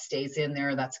longer that stays in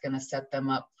there, that's going to set them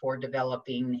up for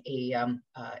developing a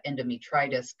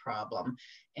endometritis problem.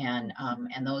 And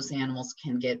those animals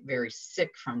can get very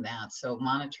sick from that. So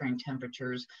monitoring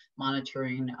temperatures,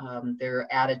 monitoring their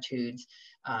attitudes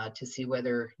to see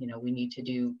whether, you know, we need to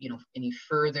do, you know, any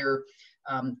further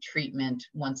treatment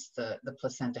once the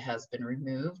placenta has been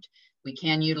removed. We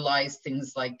can utilize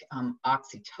things like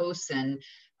oxytocin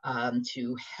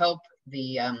to help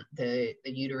the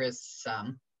uterus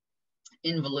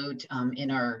involute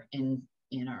in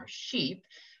our sheep.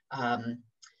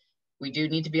 We do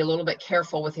need to be a little bit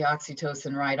careful with the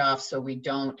oxytocin right off, so we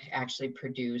don't actually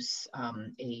produce a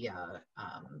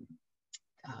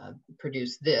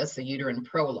uterine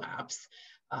prolapse.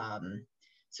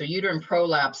 So uterine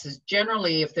prolapse is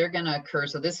generally, if they're going to occur,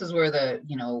 so this is where the,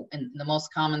 you know, and the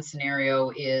most common scenario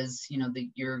is, you know,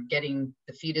 you're getting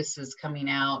the fetuses coming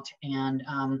out, and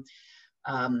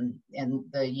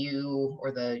the ewe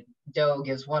or the doe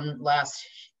gives one last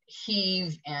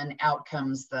heave, and out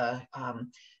comes the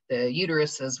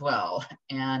uterus as well.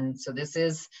 And so this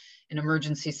is an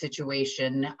emergency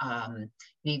situation,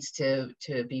 needs to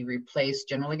be replaced.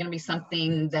 Generally going to be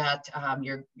something that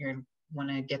you're want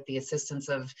to get the assistance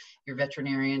of your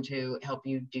veterinarian to help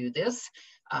you do this.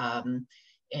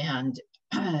 And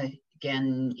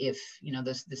again, if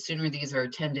the sooner these are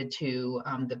attended to,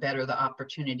 the better the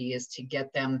opportunity is to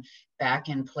get them back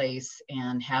in place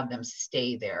and have them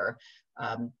stay there.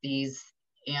 These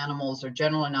animals are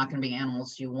generally not going to be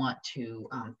animals you want to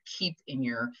keep in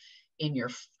your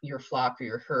flock or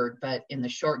your herd, but in the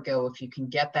short go, if you can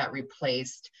get that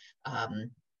replaced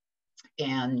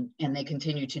and they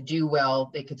continue to do well,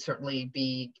 they could certainly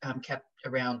be kept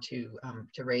around to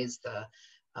raise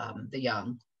the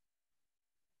young.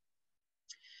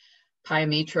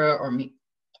 Pyometra or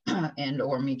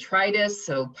metritis.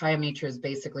 So pyometra is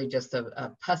basically just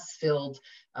a pus-filled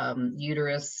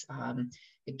uterus.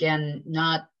 Again,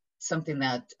 not something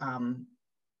that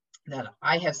that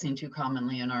I have seen too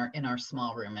commonly in our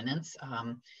small ruminants.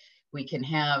 We can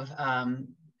have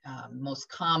most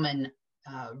common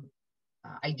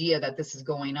idea that this is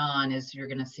going on is you're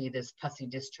going to see this pussy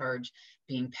discharge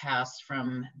being passed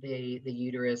from the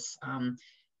uterus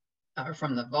or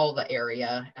from the vulva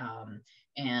area,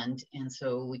 and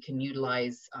so we can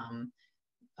utilize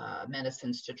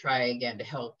medicines to try again to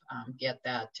help get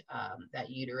that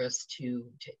uterus to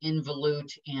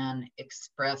involute and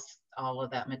express all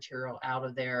of that material out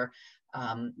of there.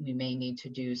 We may need to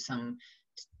do some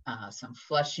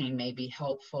flushing may be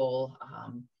helpful,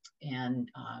 and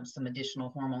some additional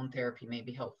hormone therapy may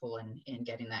be helpful in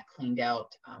getting that cleaned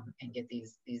out and get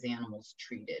these animals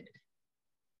treated.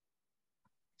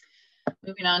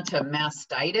 Moving on to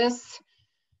mastitis.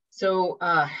 So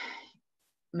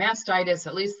mastitis,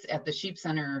 at least at the Sheep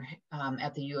Center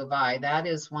at the U of I, that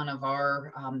is one of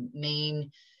our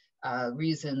main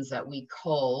reasons that we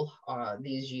cull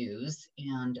these ewes,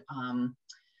 and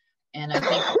I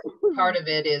think part of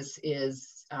it is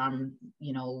the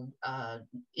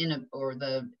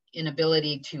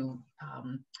inability to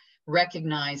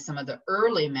recognize some of the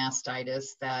early mastitis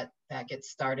that gets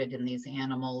started in these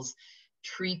animals,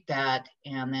 treat that,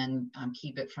 and then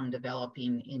keep it from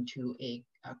developing into a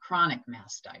chronic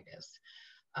mastitis.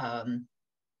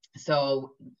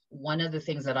 So one of the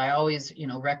things that I always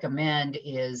recommend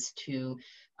is to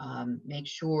make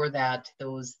sure that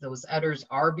those udders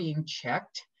are being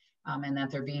checked, and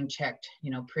that they're being checked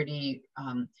pretty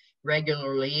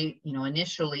regularly.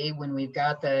 Initially when we've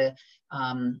got the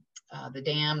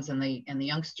dams and the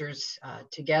youngsters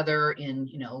together in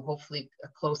hopefully a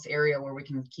close area where we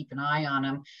can keep an eye on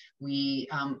them, we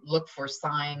look for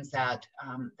signs that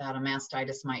that a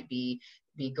mastitis might be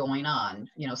going on.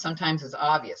 Sometimes it's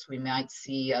obvious. We might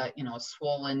see a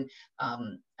swollen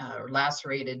or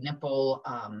lacerated nipple.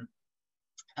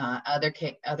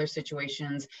 Other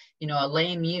situations, a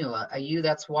lame ewe, a ewe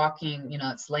that's walking,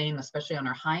 it's lame, especially on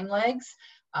her hind legs.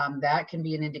 That can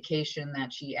be an indication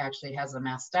that she actually has a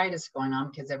mastitis going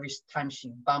on, because every time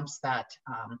she bumps that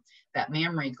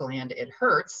mammary gland, it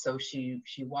hurts. So she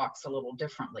walks a little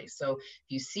differently. So if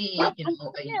you see,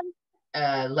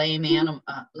 a lame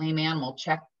animal,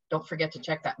 don't forget to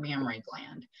check that mammary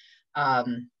gland.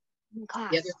 The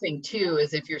other thing too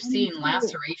is if you're seeing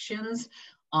lacerations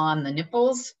on the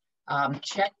nipples,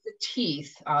 check the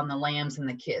teeth on the lambs and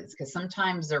the kids, because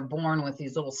sometimes they're born with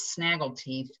these little snaggle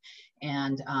teeth,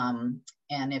 and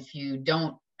if you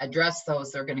don't address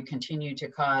those, they're going to continue to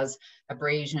cause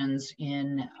abrasions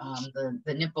in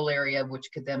the nipple area, which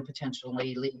could then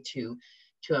potentially lead to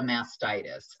a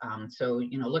mastitis. So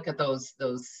look at those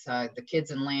the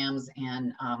kids and lambs,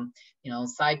 and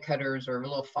side cutters or a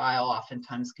little file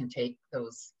oftentimes can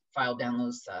file down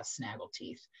those snaggle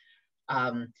teeth.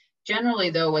 Generally,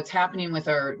 though, what's happening with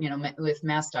our, with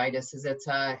mastitis is it's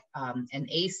an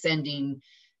ascending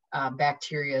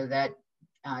bacteria that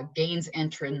gains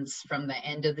entrance from the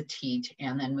end of the teat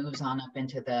and then moves on up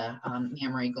into the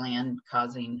mammary gland,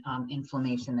 causing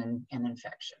inflammation and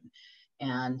infection.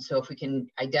 And so if we can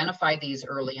identify these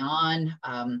early on,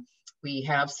 we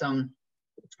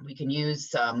can use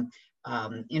some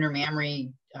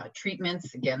intermammary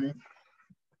treatments. Again,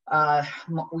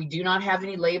 we do not have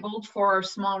any labeled for our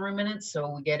small ruminants, so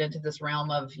we get into this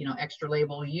realm of extra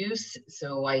label use.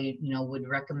 So I would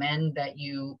recommend that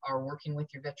you are working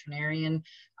with your veterinarian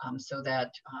so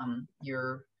that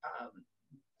you're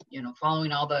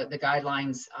following all the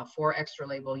guidelines for extra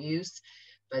label use.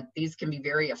 But these can be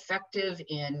very effective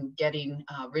in getting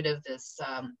rid of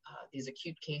these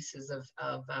acute cases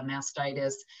of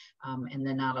mastitis, and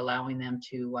then not allowing them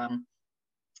to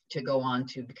go on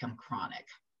to become chronic.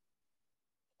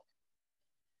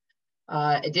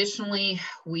 Additionally,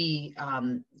 we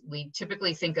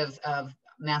typically think of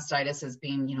mastitis as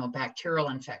being bacterial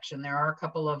infection. There are a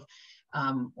couple of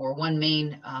or one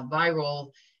main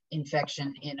viral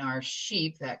infection in our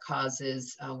sheep that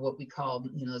causes what we call,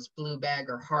 this blue bag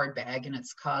or hard bag, and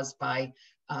it's caused by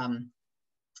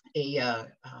I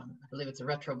believe it's a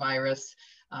retrovirus,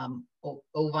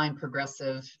 ovine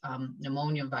progressive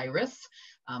pneumonia virus,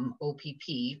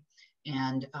 OPP.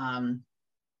 And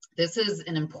this is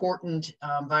an important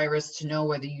virus to know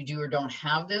whether you do or don't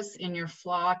have this in your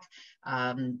flock.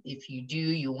 If you do,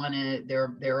 you want to,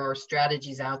 there are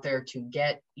strategies out there to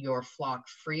get your flock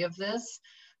free of this.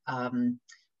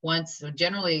 So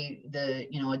generally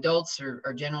adults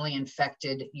are generally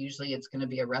infected. Usually it's going to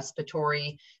be a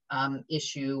respiratory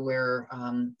issue where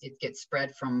it gets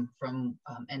spread from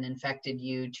an infected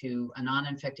ewe to a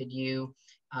non-infected ewe.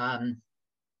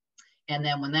 And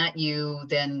then when that ewe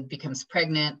then becomes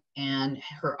pregnant, and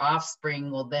her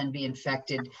offspring will then be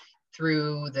infected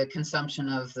through the consumption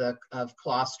of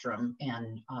colostrum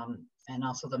and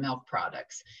also the milk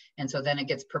products. And so then it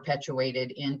gets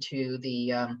perpetuated into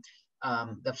the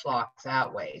flock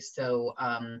that way. So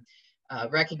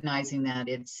recognizing that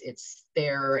it's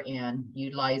there and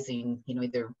utilizing,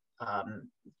 either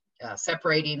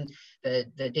separating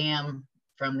the dam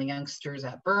from the youngsters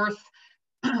at birth,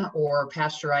 or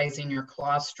pasteurizing your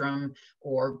colostrum,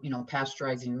 or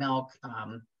pasteurizing milk,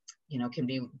 can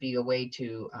be a way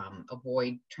to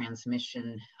avoid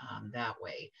transmission that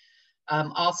way.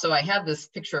 Also, I have this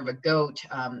picture of a goat.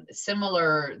 The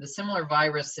similar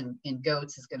virus in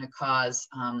goats is going to cause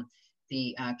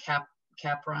the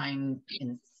caprine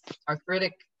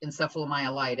arthritic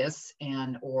encephalomyelitis,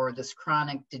 or this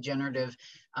chronic degenerative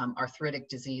arthritic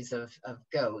disease of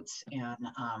goats. And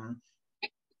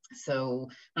so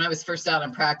when I was first out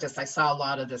in practice, I saw a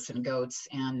lot of this in goats,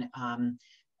 and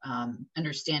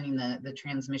understanding the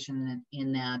transmission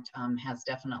in that has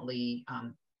definitely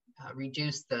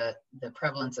reduced the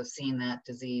prevalence of seeing that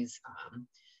disease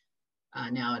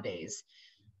nowadays.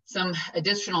 Some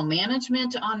additional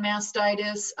management on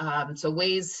mastitis. So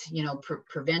ways,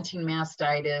 preventing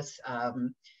mastitis.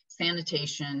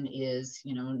 Sanitation is,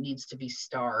 needs to be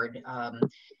starred.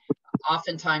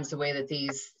 Oftentimes the way that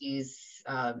these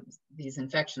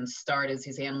infections start is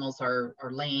these animals are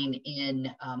laying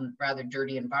in rather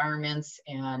dirty environments,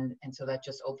 and so that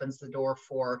just opens the door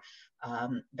for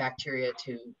bacteria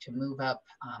to move up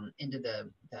into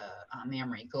the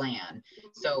mammary gland.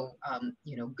 So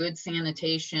good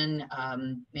sanitation,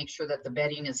 make sure that the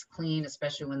bedding is clean,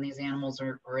 especially when these animals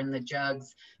are in the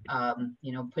jugs.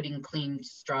 Putting clean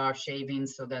straw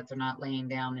shavings so that they're not laying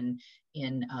down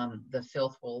in the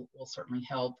filth will certainly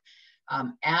help.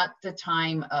 At the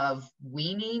time of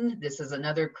weaning, this is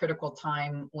another critical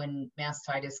time when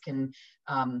mastitis can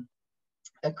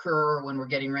occur, when we're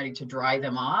getting ready to dry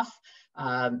them off.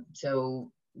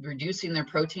 So reducing their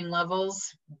protein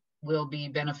levels will be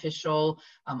beneficial.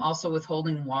 Also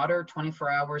withholding water 24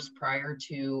 hours prior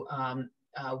to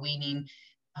weaning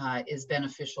is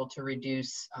beneficial to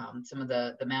reduce some of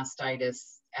the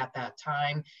mastitis at that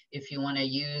time. If you want to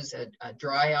use a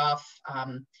dry off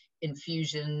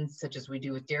infusion, such as we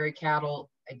do with dairy cattle,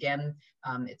 again,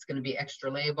 it's going to be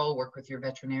extra label. Work with your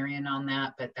veterinarian on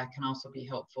that, but that can also be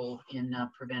helpful in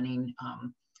preventing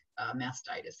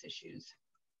mastitis issues.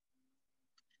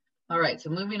 All right, so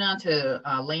moving on to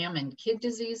lamb and kid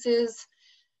diseases.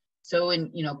 So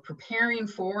in preparing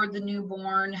for the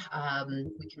newborn,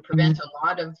 we can prevent a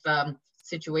lot of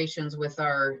situations with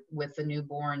the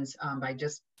newborns by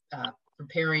just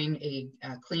preparing a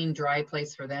clean, dry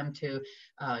place for them to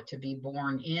be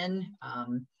born in,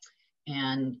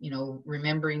 and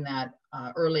remembering that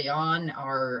early on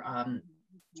our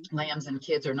lambs and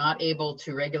kids are not able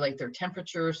to regulate their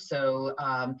temperature, so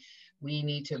we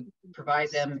need to provide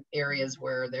them areas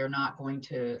where they're not going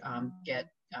to get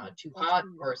too hot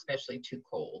or especially too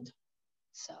cold.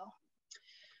 So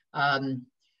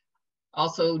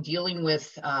also dealing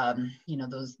with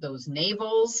those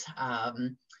navels.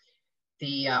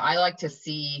 I like to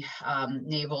see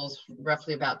navels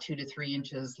roughly about 2 to 3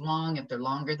 inches long. If they're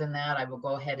longer than that, I will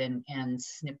go ahead and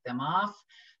snip them off.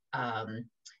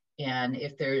 And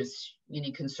if there's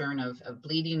any concern of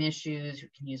bleeding issues, you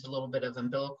can use a little bit of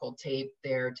umbilical tape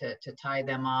there to tie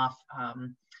them off.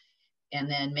 And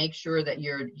then make sure that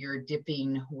you're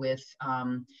dipping with,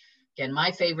 again, my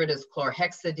favorite is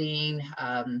chlorhexidine.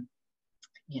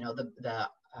 The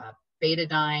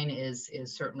betadine is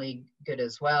certainly good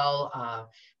as well,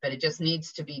 but it just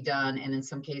needs to be done, and in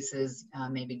some cases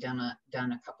maybe done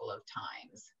a couple of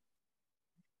times.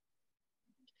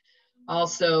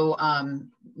 Also,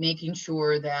 making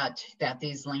sure that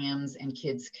these lambs and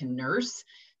kids can nurse.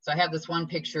 So I have this one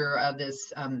picture of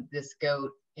this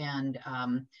goat, and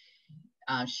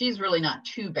she's really not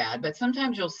too bad, but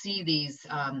sometimes you'll see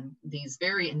these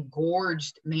very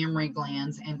engorged mammary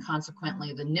glands, and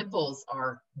consequently the nipples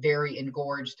are very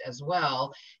engorged as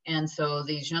well. And so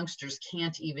these youngsters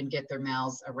can't even get their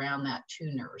mouths around that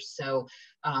to nurse. So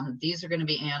these are going to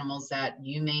be animals that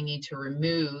you may need to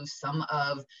remove some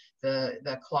of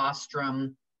the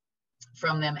colostrum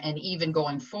from them, and even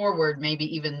going forward, maybe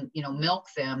even, you know, milk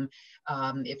them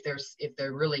if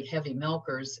they're really heavy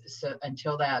milkers, so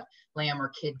until that lamb or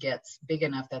kid gets big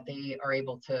enough that they are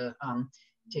able to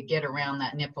get around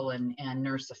that nipple and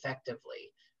nurse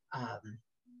effectively.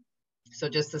 So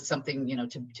just as something, you know,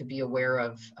 to be aware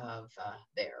of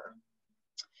there.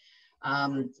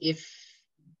 If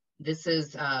this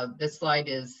is this slide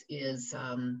is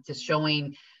just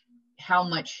showing how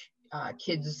much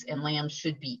kids and lambs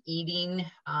should be eating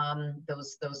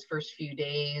those first few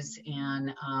days,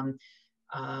 and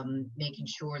making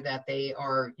sure that they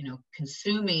are, you know,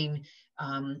 consuming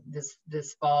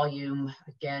this volume.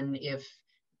 Again,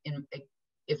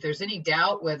 if there's any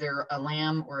doubt whether a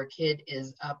lamb or a kid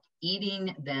is up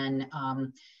eating, then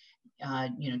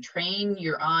you know, train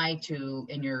your eye to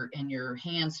and your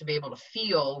hands to be able to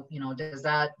feel, you know, does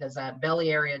that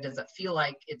belly area, does it feel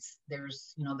like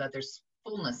there's, you know, that there's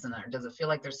fullness in there? Does it feel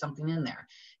like there's something in there?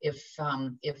 If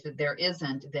there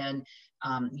isn't, then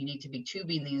you need to be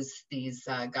tubing these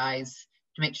guys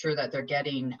to make sure that they're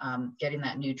getting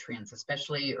that nutrients,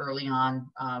 especially early on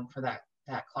for that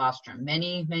colostrum.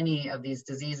 Many of these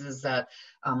diseases that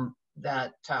I'll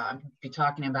be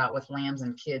talking about with lambs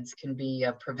and kids can be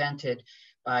prevented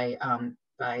by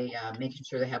making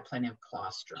sure they have plenty of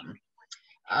colostrum.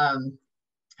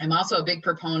 I'm also a big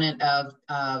proponent of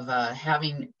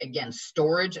having, again,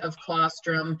 storage of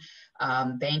colostrum,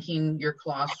 banking your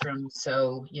colostrum.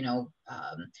 So, you know,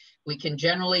 we can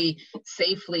generally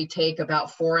safely take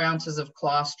about 4 ounces of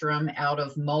colostrum out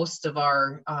of most of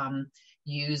our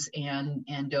ewes and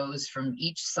does from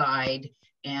each side,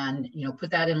 and, you know, put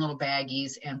that in little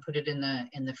baggies and put it in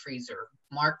the freezer.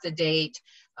 Mark the date,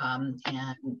 and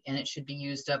it should be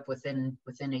used up within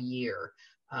a year.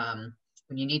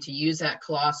 When you need to use that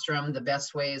colostrum, the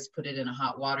best way is put it in a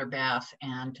hot water bath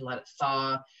and to let it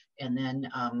thaw, and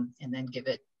then give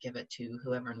it to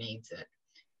whoever needs it.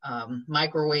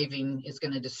 Microwaving is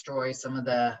going to destroy some of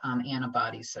the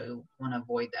antibodies, so you want to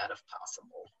avoid that if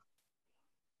possible.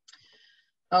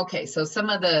 Okay, so some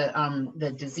of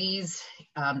the disease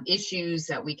issues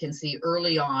that we can see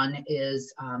early on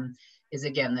is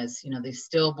again this, you know, these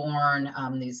stillborn,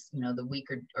 these, you know, the weak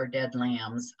or dead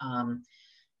lambs.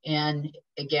 And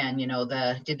again, you know,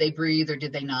 did they breathe or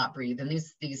did they not breathe? And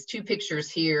these 2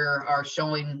 pictures here are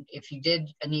showing, if you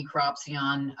did a necropsy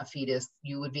on a fetus,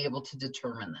 you would be able to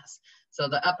determine this. So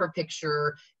the upper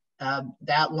picture,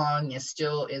 that lung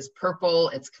is purple,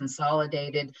 it's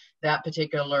consolidated. That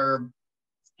particular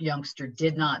youngster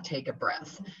did not take a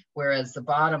breath, whereas the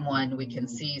bottom one, we can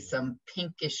see some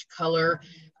pinkish color.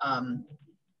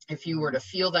 If you were to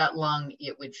feel that lung,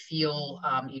 it would feel,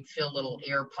 you'd feel little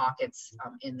air pockets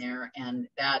in there, and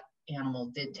that animal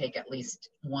did take at least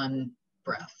 1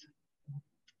 breath.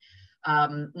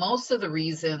 Most of the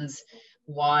reasons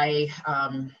why,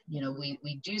 you know,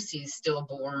 we do see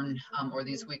stillborn or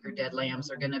these weak or dead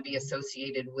lambs are going to be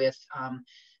associated with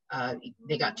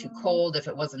they got too cold if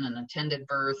it wasn't an attended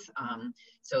birth.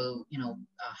 So, you know,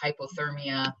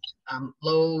 hypothermia,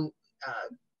 low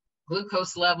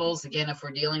glucose levels. Again, if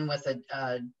we're dealing with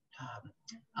a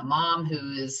mom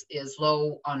who is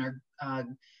low on her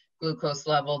glucose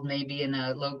level, maybe in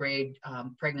a low-grade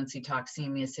pregnancy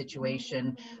toxemia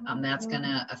situation, that's going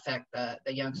to affect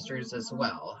the youngsters as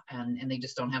well, and they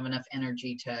just don't have enough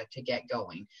energy to get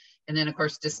going. And then, of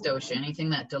course, dystocia,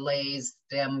 anything that delays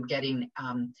them getting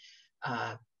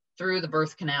through the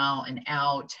birth canal and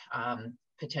out,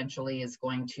 potentially is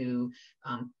going to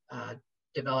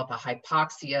develop a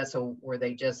hypoxia, so where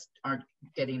they just aren't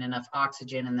getting enough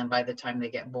oxygen, and then by the time they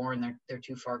get born, they're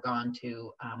too far gone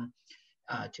to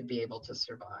be able to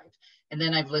survive. And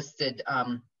then I've listed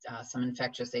some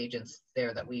infectious agents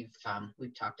there that we've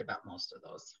talked about most of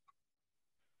those.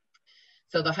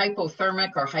 So the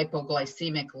hypothermic or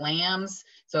hypoglycemic lambs.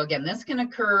 So again, this can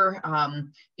occur,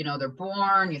 you know, they're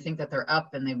born, you think that they're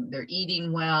up and they're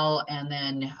eating well, and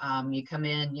then you come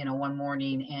in, you know, one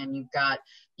morning and you've got,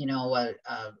 you know,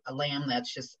 a lamb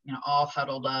that's just, you know, all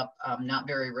huddled up, not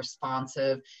very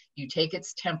responsive. You take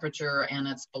its temperature and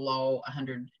it's below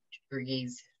 100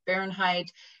 degrees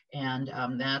Fahrenheit, and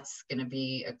that's going to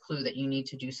be a clue that you need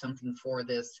to do something for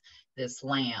this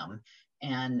lamb.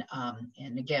 And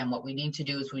again, what we need to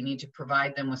do is we need to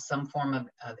provide them with some form of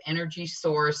energy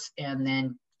source and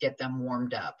then get them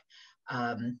warmed up.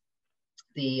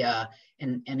 the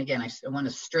and again, I want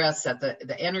to stress that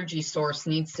the energy source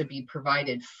needs to be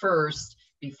provided first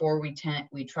before we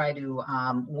try to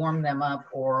warm them up,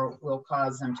 or will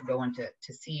cause them to go into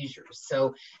seizures.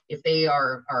 So if they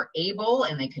are able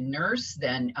and they can nurse,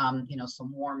 then you know,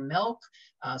 some warm milk,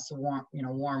 some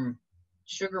warm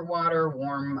sugar water,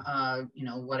 warm you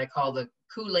know, what I call the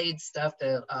Kool-Aid stuff,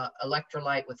 the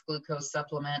electrolyte with glucose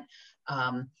supplement.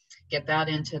 Get that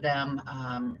into them.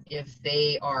 If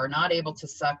they are not able to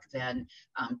suck, then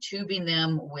tubing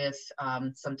them with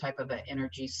some type of an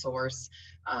energy source.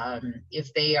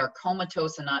 If they are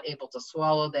comatose and not able to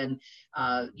swallow, then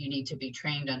you need to be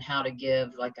trained on how to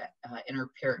give like an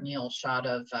intraperitoneal shot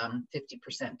of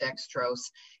 50%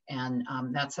 dextrose. And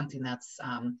that's something that's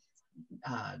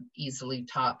easily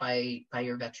taught by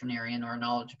your veterinarian or a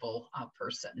knowledgeable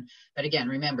person. But again,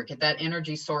 remember, get that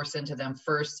energy source into them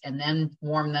first and then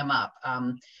warm them up.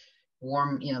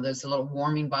 Warm, you know, there's a little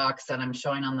warming box that I'm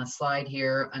showing on the slide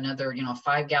here. Another, you know,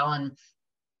 5-gallon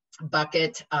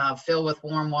bucket, fill with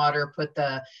warm water, put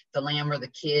the lamb or the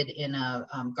kid in a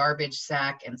garbage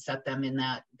sack and set them in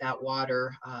that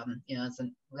water. You know,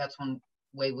 that's one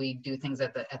way we do things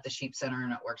at the sheep center,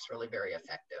 and it works really very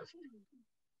effective.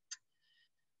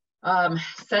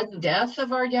 Sudden death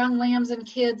of our young lambs and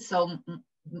kids. So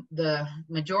the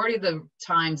majority of the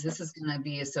times this is going to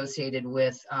be associated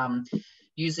with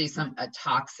usually a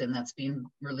toxin that's being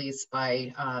released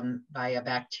by a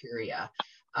bacteria.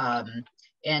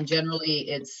 And generally,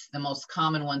 it's the most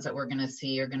common ones that we're going to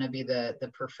see are going to be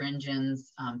the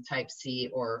perfringens, type C,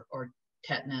 or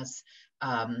tetanus.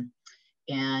 And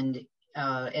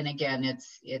again,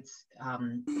 it's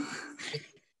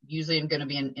usually going to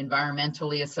be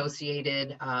environmentally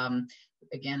associated.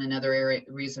 Again, another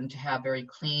reason to have very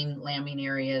clean lambing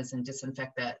areas and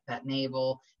disinfect that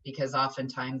navel, because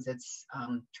oftentimes it's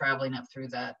traveling up through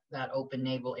that open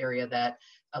navel area that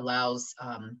allows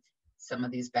some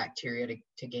of these bacteria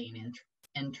to gain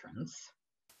entrance.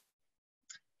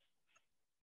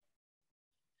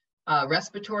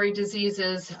 Respiratory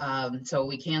diseases, so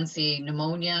we can see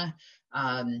pneumonia.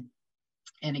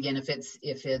 And again, if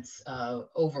it's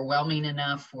overwhelming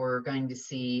enough, we're going to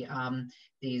see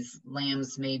these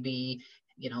lambs maybe,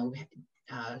 you know,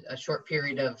 a short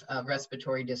period of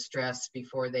respiratory distress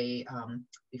before they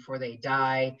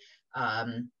die.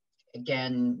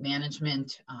 Again,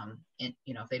 management,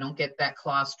 you know, if they don't get that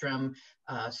colostrum,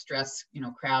 stress, you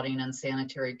know, crowding,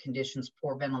 unsanitary conditions,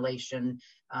 poor ventilation.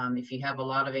 If you have a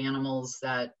lot of animals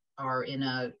that are in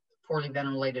a poorly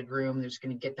ventilated room, there's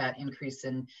going to get that increase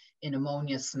in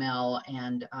ammonia smell,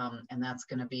 and that's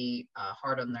going to be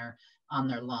hard on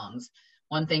their lungs.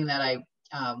 One thing that I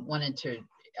wanted to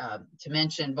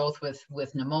mention, both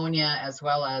with pneumonia as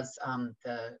well as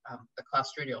the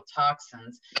clostridial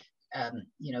toxins,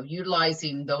 you know,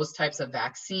 utilizing those types of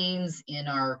vaccines in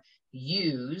our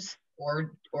ewes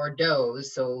or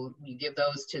does. So you give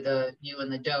those to the ewe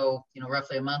and the doe, you know,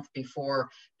 roughly a month before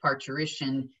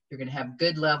parturition. You're going to have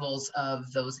good levels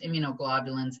of those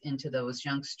immunoglobulins into those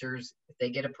youngsters if they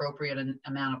get appropriate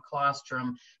amount of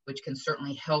colostrum, which can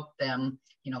certainly help them,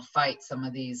 you know, fight some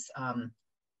of these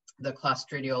the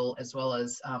clostridial as well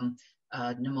as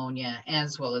pneumonia,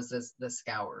 as well as the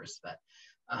scours. But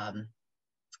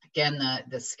again,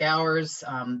 the scours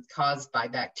caused by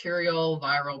bacterial,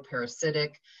 viral,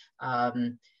 parasitic.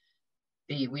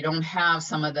 We don't have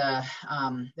some of the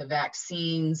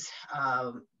vaccines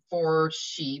for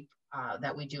sheep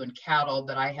that we do in cattle,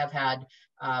 but I have had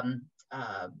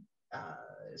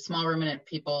small ruminant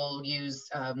people use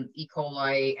E.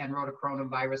 coli and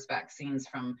rotocoronavirus vaccines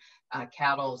from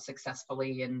cattle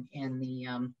successfully in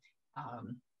the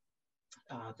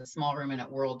small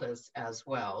ruminant world as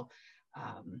well.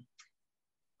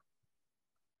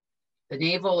 The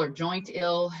navel or joint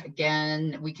ill,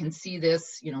 again, we can see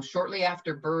this, you know, shortly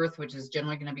after birth, which is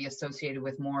generally going to be associated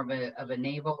with more of a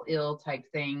navel ill type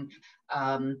thing.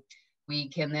 We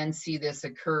can then see this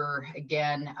occur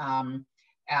again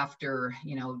after,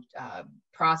 you know,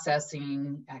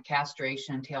 processing,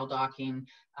 castration, tail docking.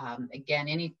 Again,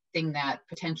 anything that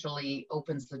potentially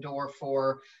opens the door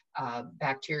for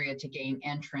bacteria to gain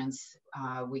entrance,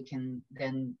 we can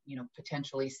then, you know,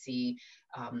 potentially see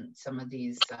some of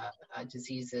these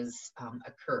diseases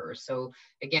occur. So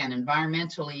again,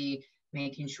 environmentally,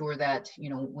 making sure that, you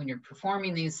know, when you're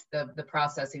performing the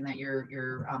processing, that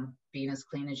you're being as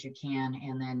clean as you can,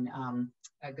 and then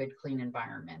a good clean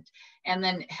environment. And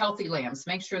then healthy lambs.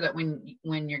 Make sure that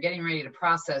when you're getting ready to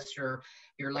process your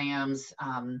lambs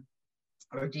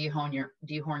or dehorn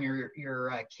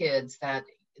your kids, that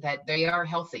they are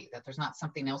healthy, that there's not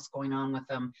something else going on with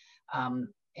them,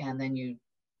 and then you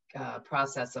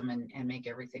process them and make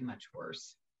everything much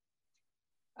worse.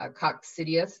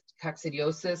 Coccidiosis.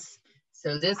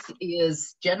 So this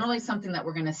is generally something that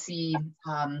we're going to see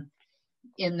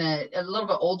in a little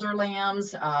bit older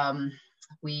lambs.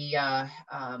 We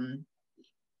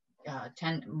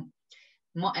tend,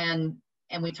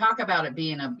 and we talk about it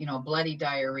being a bloody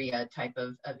diarrhea type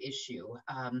of issue.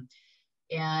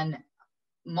 And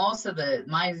most of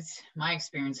my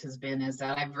experience has been is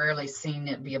that I've rarely seen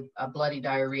it be a bloody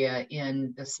diarrhea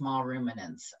in the small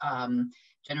ruminants.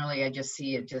 Generally, I just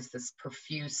see it just this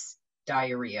profuse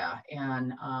diarrhea,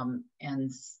 and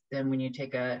then when you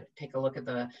take a look at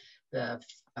the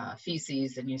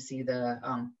feces, and you see the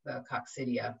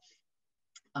coccidia.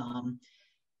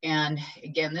 And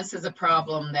again, this is a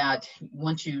problem that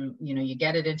once you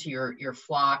get it into your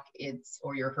flock,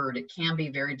 or your herd, it can be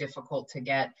very difficult to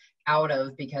get out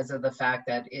of because of the fact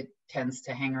that it tends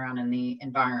to hang around in the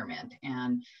environment.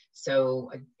 And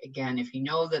so again, if you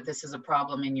know that this is a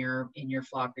problem in your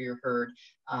flock or your herd,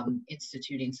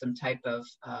 instituting some type of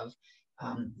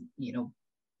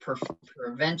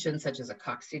prevention, such as a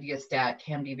coccidiostat,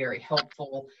 can be very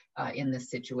helpful in this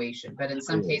situation. But in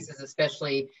some cases,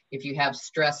 especially if you have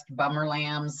stressed bummer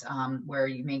lambs, where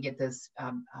you may get this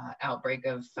outbreak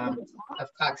of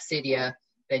coccidia,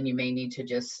 then you may need to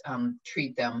just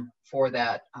treat them for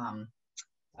that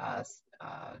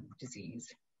disease.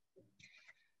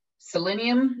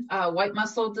 Selenium white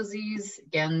mussel disease.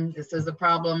 Again, this is a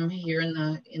problem here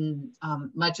in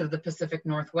much of the Pacific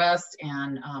Northwest,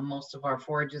 and most of our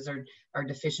forages are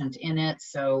deficient in it.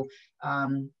 So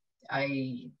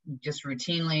I just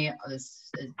routinely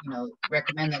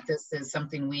recommend that this is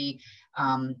something we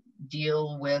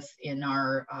deal with in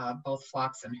our both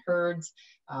flocks and herds.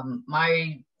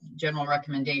 My general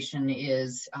recommendation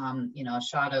is a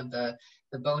shot of the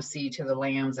BOCI to the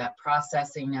lambs at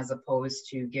processing, as opposed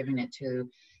to giving it to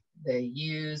the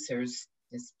ewes. There's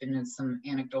been some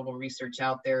anecdotal research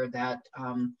out there that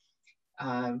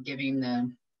giving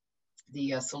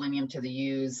the selenium to the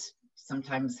ewes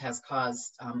sometimes has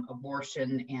caused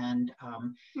abortion, and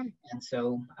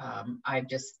so I've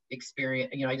just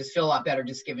experienced, I just feel a lot better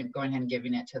just going ahead and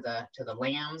giving it to the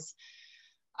lambs.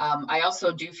 I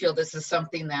also do feel this is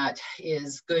something that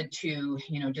is good to,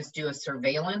 just do a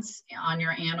surveillance on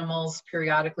your animals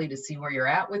periodically to see where you're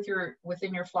at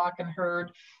within your flock and herd.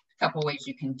 A couple ways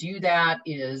you can do that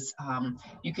is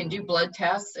you can do blood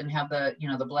tests and have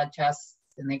the blood tests,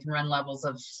 and they can run levels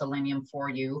of selenium for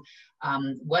you.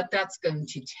 What that's going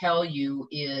to tell you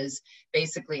is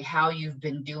basically how you've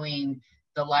been doing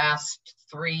the last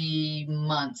 3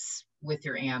 months with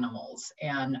your animals,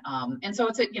 and so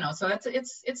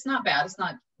it's not bad. It's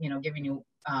not giving you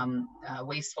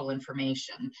wasteful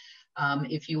information.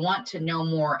 If you want to know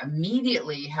more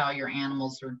immediately how your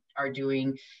animals are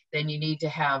doing, then you need to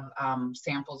have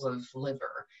samples of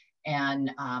liver,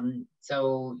 and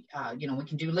so we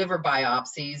can do liver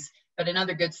biopsies. But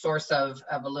another good source of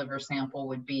a liver sample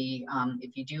would be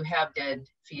if you do have dead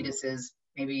fetuses,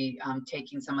 maybe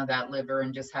taking some of that liver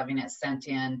and just having it sent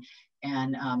in,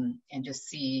 and just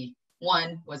see,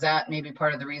 one, was that maybe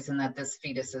part of the reason that this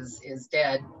fetus is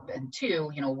dead, and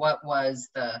two, what is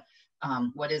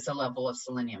the level of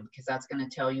selenium, because that's going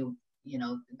to tell you,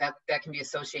 that can be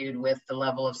associated with the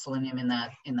level of selenium in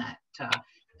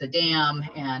the dam,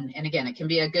 and again, it can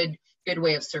be a good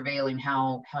way of surveilling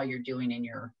how you're doing in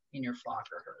your flock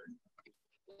or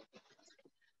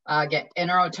herd. Get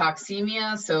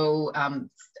enterotoxemia, so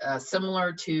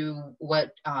similar to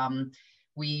what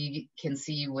we can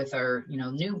see with our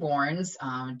newborns.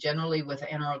 Generally with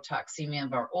enterotoxemia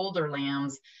of our older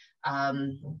lambs,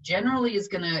 generally is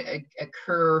going to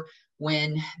occur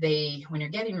when you're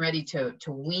getting ready to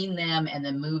wean them and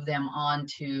then move them on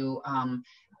to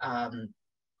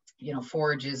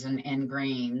forages and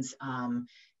grains.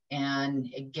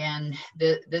 And again,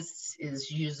 this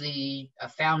is usually a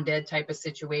found dead type of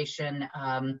situation.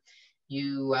 And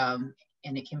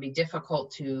it can be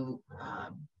difficult to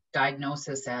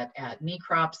diagnosis at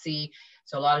necropsy.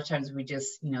 So a lot of times we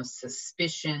just,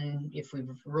 suspicion, if we've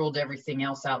ruled everything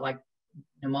else out, like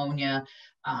pneumonia,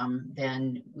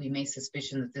 then we may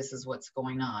suspicion that this is what's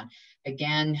going on.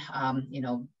 Again,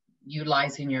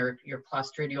 utilizing your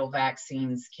clostridial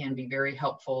vaccines can be very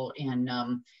helpful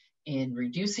in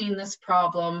reducing this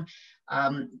problem.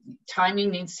 Timing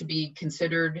needs to be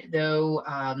considered, though.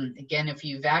 Again, if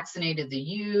you vaccinated the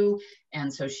ewe,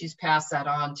 and so she's passed that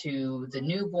on to the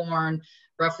newborn,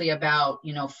 roughly about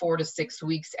 4 to 6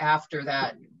 weeks after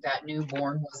that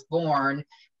newborn was born,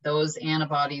 those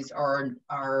antibodies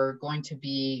are going to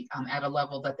be at a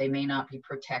level that they may not be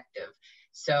protective.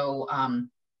 So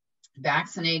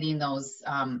vaccinating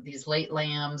these late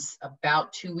lambs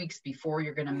about 2 weeks before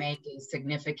you're going to make a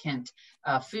significant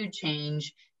food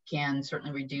change can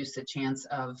certainly reduce the chance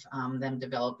of them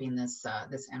developing this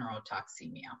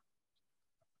enterotoxemia.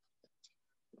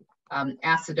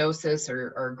 Acidosis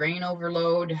or grain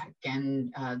overload,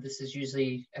 again, this is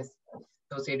usually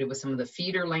associated with some of the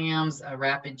feeder lambs, a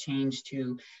rapid change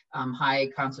to high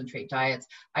concentrate diets.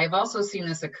 I have also seen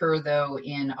this occur though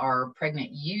in our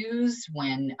pregnant ewes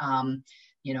when,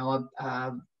 you know,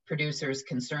 producers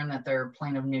concerned that their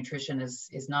plane of nutrition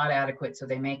is not adequate, so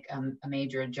they make a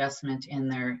major adjustment in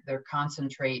their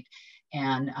concentrate,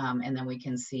 and then we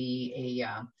can see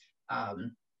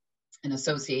an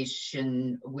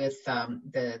association with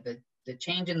the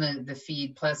change in the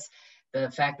feed, plus the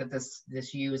fact that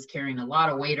this ewe is carrying a lot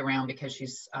of weight around because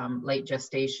she's late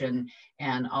gestation,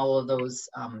 and all of those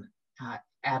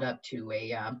add up to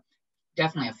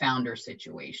definitely a founder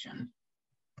situation.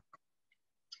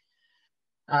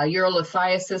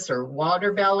 Urolithiasis or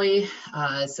water belly.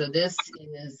 So this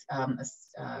is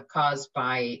caused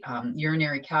by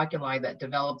urinary calculi that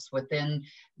develops within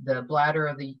the bladder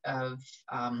of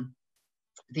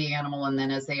the animal, and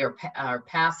then as they are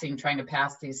passing, trying to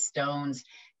pass these stones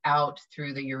out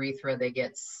through the urethra, they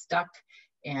get stuck,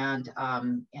 and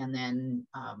then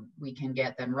we can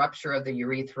get then rupture of the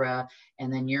urethra,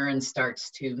 and then urine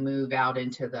starts to move out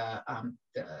into the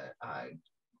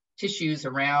tissues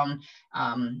around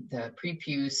the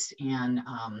prepuce, and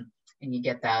you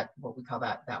get that, what we call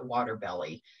that water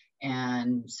belly.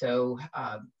 And so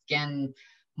again,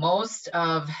 most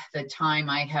of the time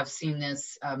I have seen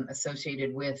this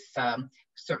associated with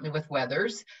certainly with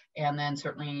wethers, and then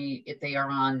certainly if they are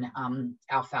on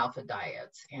alfalfa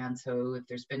diets. And so if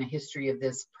there's been a history of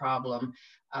this problem,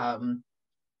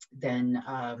 then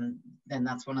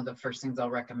that's one of the first things I'll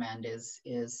recommend is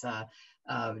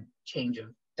change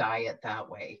of diet that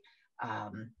way.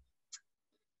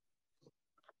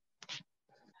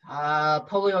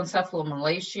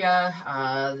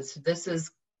 Polioencephalomalacia, this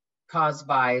is caused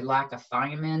by lack of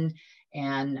thiamine,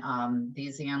 and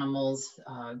these animals,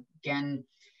 again,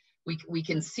 we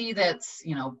can see that's,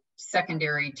 you know,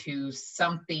 secondary to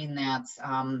something that's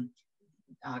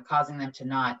causing them to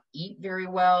not eat very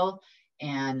well,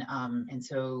 and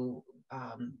so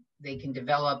they can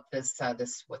develop this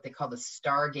what they call the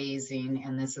stargazing,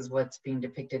 and this is what's being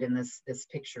depicted in this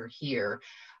picture here.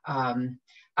 I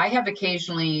have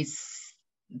occasionally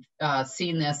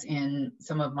seen this in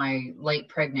some of my late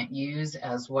pregnant ewes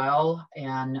as well,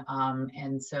 and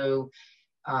so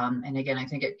and again, I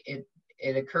think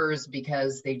it occurs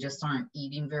because they just aren't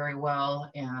eating very well,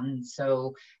 and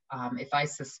so if I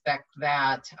suspect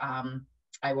that,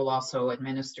 I will also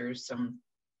administer some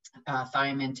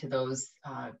thiamine to those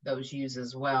ewes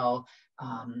as well,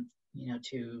 you know,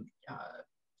 to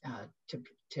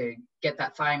get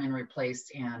that thiamine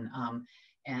replaced and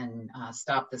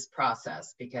stop this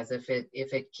process, because if it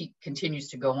continues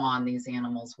to go on, these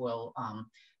animals will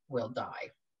die.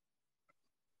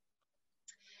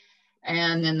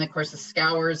 And then of course the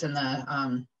scours and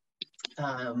the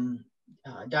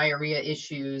diarrhea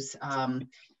issues.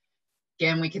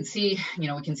 Again, we can see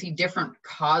different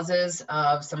causes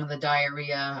of some of the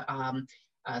diarrhea.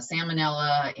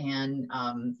 Salmonella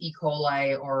and E.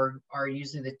 coli are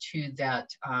usually the two that,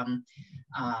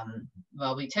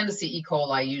 well, we tend to see E.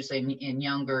 coli usually in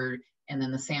younger, and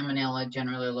then the Salmonella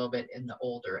generally a little bit in the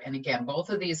older. And again, both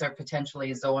of these are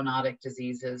potentially zoonotic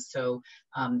diseases, so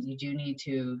you do need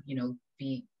to, you know,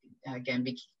 be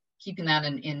keeping that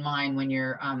in mind when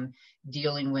you're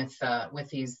dealing with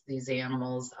these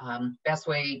animals. Best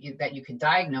way that you can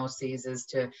diagnose these is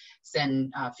to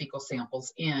send fecal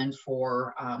samples in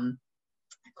for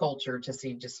culture to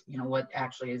see just, you know, what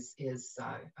actually is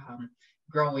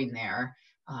growing there,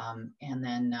 and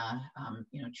then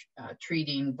you know,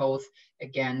 treating both,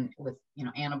 again, with, you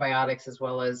know, antibiotics as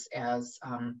well as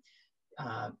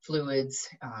fluids,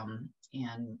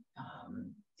 and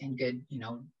good, you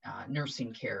know,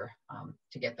 nursing care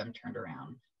to get them turned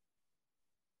around.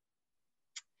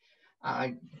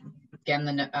 Again,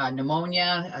 the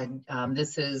pneumonia,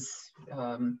 this is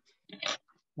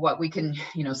what we can,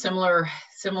 you know, similar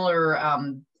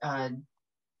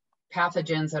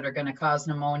pathogens that are going to cause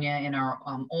pneumonia in our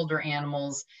older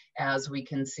animals as we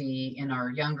can see in our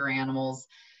younger animals.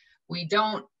 We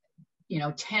don't, you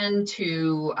know, tend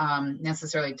to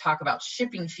necessarily talk about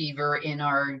shipping fever in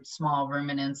our small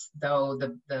ruminants, though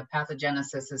the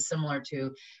pathogenesis is similar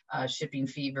to shipping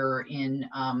fever in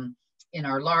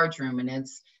our large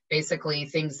ruminants. Basically,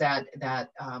 things that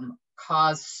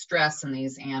cause stress in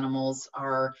these animals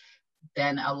are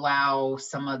then allow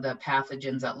some of the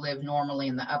pathogens that live normally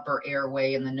in the upper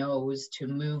airway in the nose to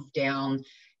move down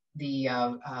the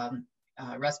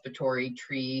respiratory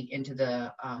tree into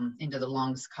the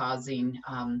lungs, causing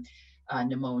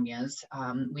pneumonias.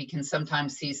 We can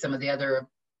sometimes see some of the other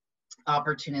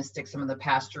opportunistic, some of the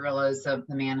Pasteurellas,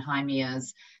 the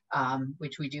Mannheimias,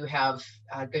 which we do have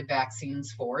good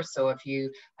vaccines for. So if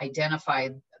you identify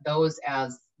those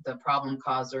as the problem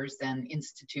causers, then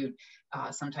institute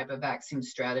some type of vaccine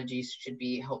strategies should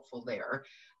be helpful there.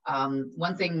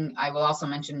 One thing I will also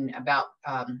mention about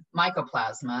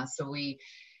mycoplasma. So we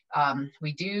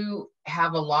do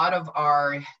have a lot of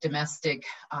our domestic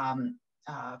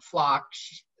flock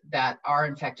that are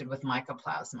infected with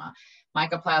mycoplasma.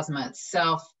 Mycoplasma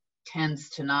itself tends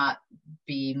to not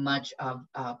be much of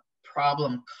a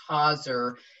problem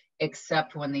causer,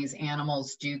 except when these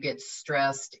animals do get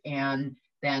stressed, and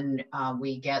then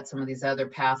we get some of these other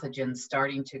pathogens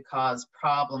starting to cause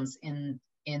problems in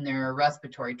their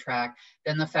respiratory tract.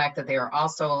 Then the fact that they are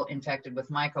also infected with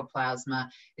mycoplasma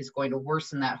is going to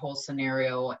worsen that whole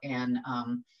scenario and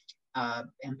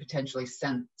potentially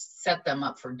set them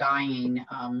up for dying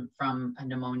from a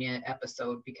pneumonia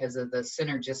episode because of the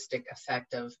synergistic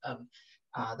effect of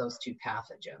those two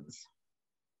pathogens.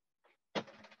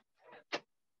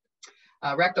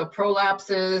 Rectal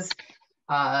prolapses,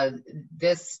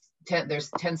 there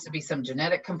tends to be some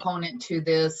genetic component to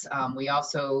this. We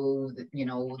also,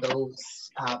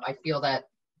 I feel that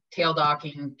tail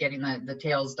docking, getting the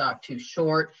tails docked too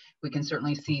short, we can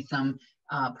certainly see some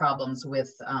problems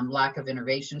with lack of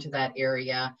innervation to that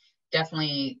area.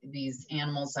 Definitely these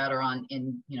animals that are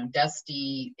in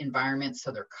dusty environments,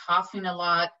 so they're coughing a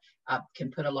lot,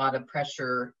 can put a lot of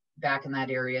pressure back in that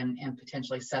area and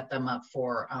potentially set them up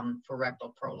for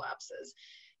rectal prolapses.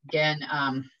 Again,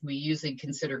 we usually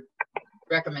consider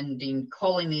recommending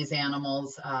culling these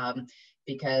animals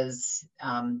because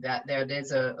that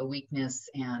is a weakness,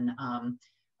 and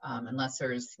unless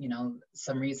there's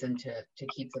some reason to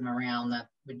keep them around, that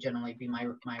would generally be my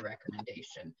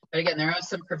recommendation. But again, there are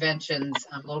some preventions,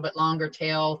 a little bit longer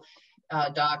tail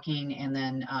docking, and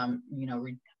then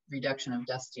reduction of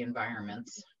dusty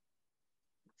environments.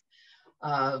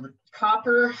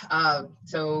 Copper,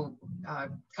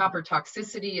 copper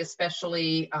toxicity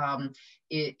especially,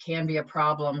 it can be a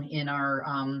problem in our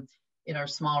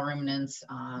small ruminants.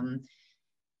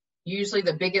 Usually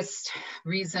the biggest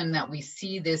reason that we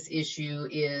see this issue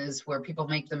is where people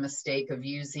make the mistake of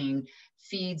using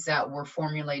feeds that were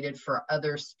formulated for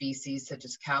other species such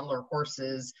as cattle or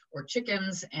horses or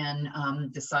chickens,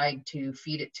 and decide to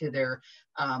feed it to their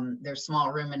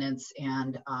small ruminants,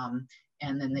 and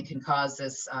then they can cause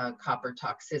this copper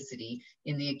toxicity.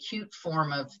 In the acute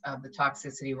form of the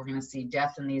toxicity, we're going to see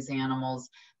death in these animals.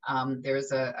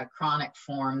 There's a chronic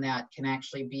form that can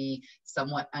actually be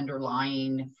somewhat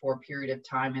underlying for a period of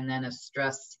time, and then a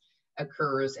stress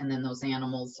occurs, and then those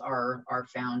animals are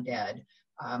found dead.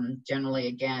 Generally,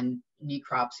 again,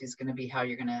 necropsy is going to be how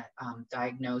you're going to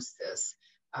diagnose this.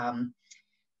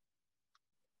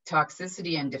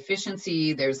 Toxicity and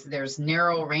deficiency, there's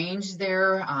narrow range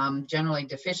there. Generally,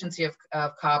 deficiency of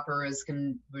copper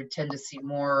would tend to see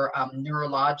more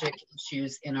neurologic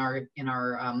issues in our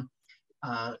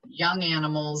young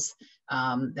animals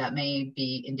that may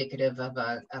be indicative of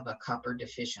a copper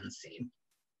deficiency.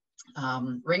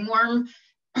 Ringworm,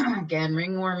 again,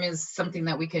 ringworm is something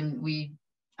that we can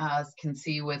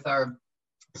see with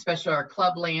especially our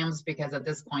club lambs, because at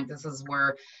this point, this is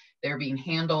where they're being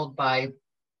handled by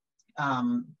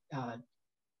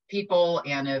people,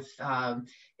 and if the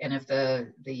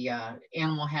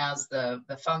animal has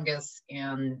the fungus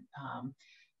and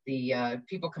the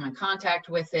people come in contact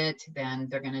with it, then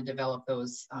they're going to develop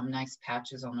those nice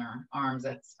patches on their arms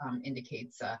that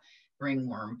indicates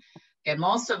ringworm. And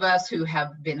most of us who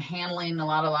have been handling a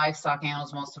lot of livestock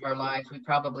animals most of our lives, we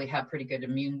probably have pretty good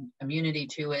immunity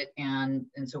to it, and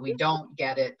so we don't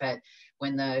get it. But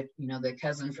when the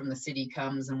cousin from the city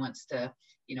comes and wants to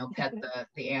pet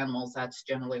the animals, that's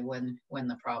generally when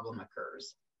the problem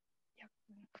occurs.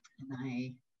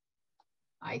 And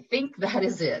I think that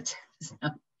is it. So,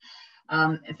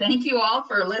 thank you all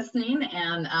for listening,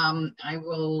 and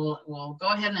we'll go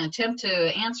ahead and attempt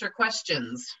to answer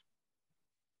questions.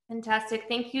 Fantastic.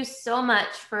 Thank you so much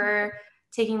for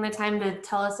taking the time to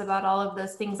tell us about all of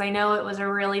those things. I know it was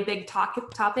a really big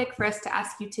topic for us to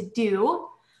ask you to do.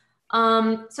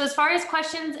 So as far as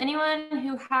questions, anyone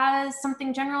who has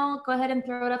something general, go ahead and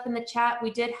throw it up in the chat.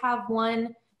 We did have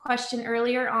one question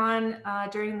earlier on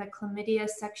during the chlamydia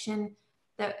section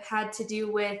that had to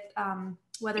do with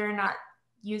whether or not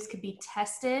ewes could be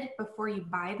tested before you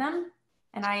buy them.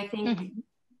 And I think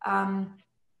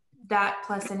that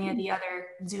plus any of the other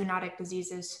zoonotic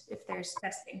diseases if there's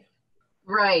testing.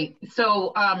 Right.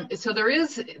 So, so there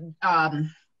is,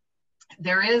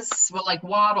 well, like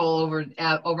Waddle over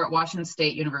at Washington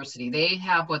State University, they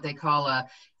have what they call a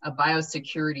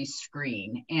biosecurity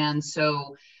screen. And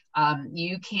so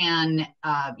you can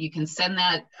send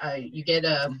that, you get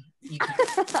a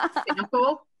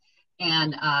sample,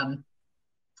 and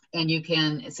you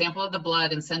can sample of the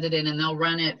blood and send it in, and they'll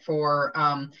run it for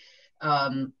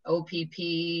OPP,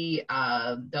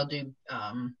 they'll do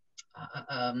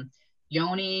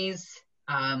Yonis,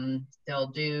 they'll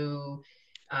do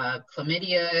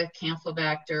chlamydia,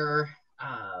 Campylobacter,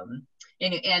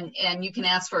 and you can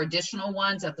ask for additional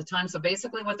ones at the time. So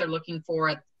basically what they're looking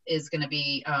for is going to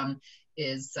be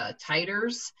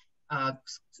titers,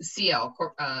 CL,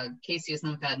 caseous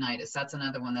lymphadenitis. That's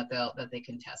another one that they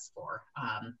can test for.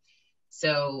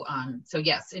 So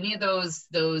yes, any of those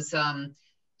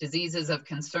diseases of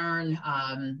concern,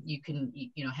 you can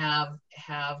have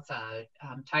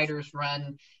titers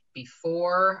run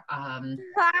before,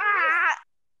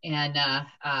 and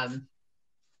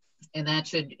that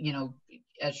should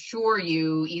assure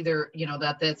you either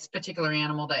that this particular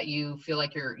animal that you feel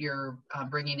like you're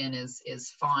bringing in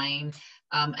is fine.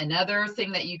 Another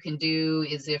thing that you can do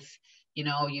is if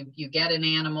you get an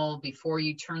animal, before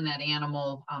you turn that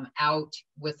animal out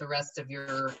with the rest of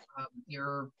your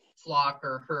flock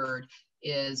or herd,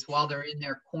 is while they're in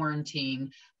their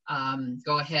quarantine,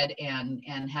 go ahead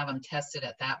and have them tested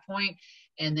at that point.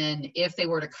 And then if they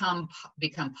were to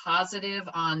become positive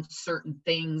on certain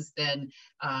things, then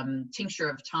tincture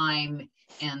of time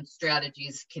and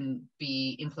strategies can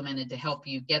be implemented to help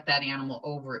you get that animal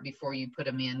over it before you put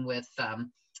them in with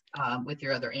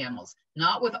your other animals.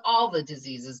 Not with all the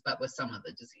diseases, but with some of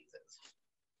the diseases.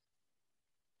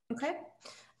 Okay.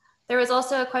 There was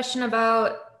also a question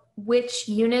about which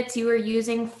units you were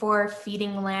using for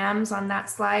feeding lambs on that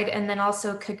slide, and then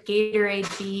also could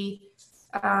Gatorade be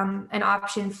an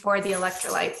option for the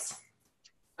electrolytes?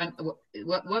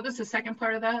 What was the second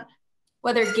part of that?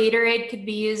 Whether Gatorade could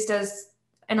be used as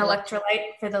an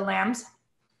electrolyte for the lambs?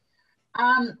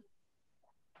 I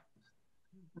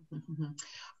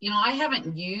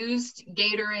haven't used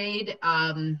Gatorade.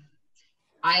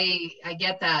 I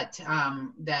get that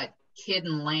that kid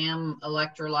and lamb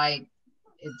electrolyte.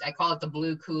 I call it the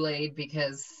blue Kool-Aid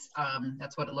because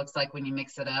that's what it looks like when you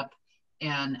mix it up.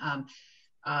 And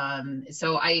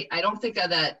so I don't think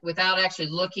of that without actually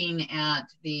looking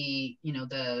at the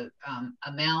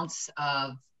amounts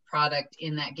of product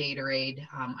in that Gatorade.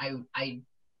 I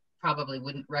probably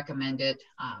wouldn't recommend it,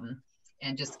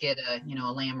 and just get a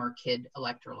lamb or kid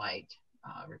electrolyte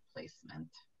replacement.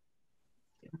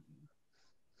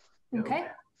 Okay.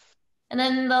 And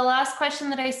then the last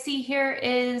question that I see here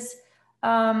is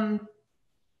having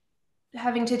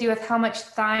to do with how much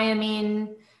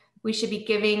thiamine we should be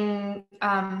giving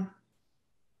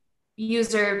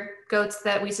user goats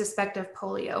that we suspect of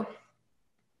polio.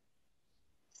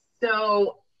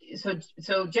 So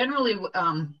generally,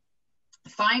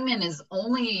 thiamine is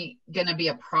only going to be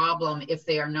a problem if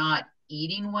they are not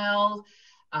eating well.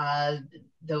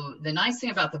 The nice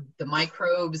thing about the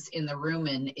microbes in the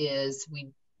rumen is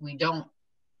we don't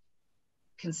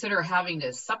consider having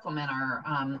to supplement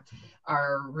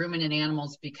our ruminant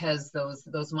animals because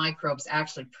those microbes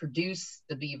actually produce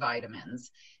the B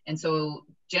vitamins. And so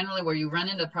generally where you run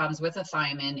into problems with the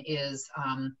thiamine is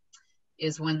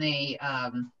when they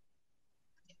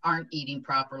aren't eating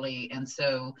properly. And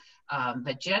so,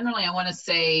 but generally I want to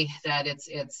say that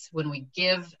it's when we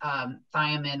give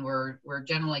thiamine, we're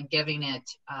generally giving it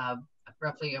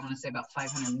roughly, I want to say about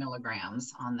 500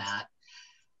 milligrams on that.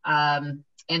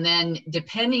 And then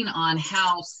depending on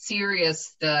how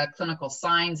serious the clinical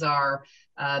signs are,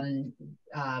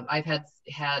 I've had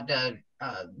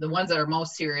the ones that are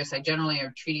most serious, I generally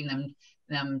are treating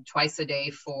them twice a day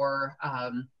for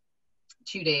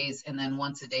 2 days, and then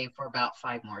once a day for about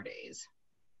 5 more days.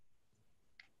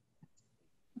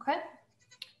 Okay.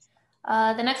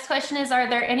 The next question is, are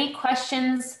there any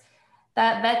questions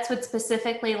that vets would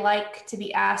specifically like to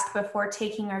be asked before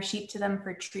taking our sheep to them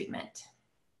for treatment?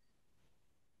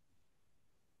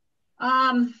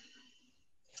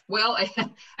 Well,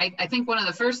 I think one of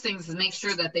the first things is make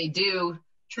sure that they do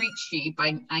treat sheep.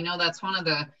 I know that's one of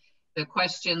the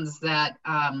questions that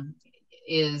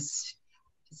is,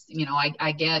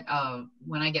 I get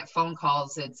when I get phone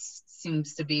calls, it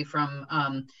seems to be from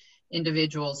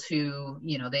individuals who,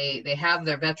 they have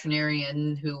their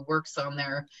veterinarian who works on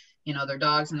their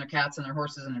dogs and their cats and their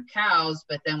horses and their cows,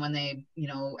 but then when they,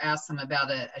 ask them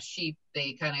about a sheep,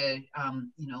 they kind of,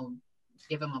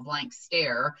 give them a blank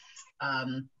stare.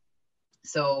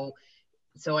 So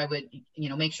so I would,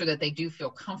 make sure that they do feel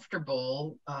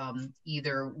comfortable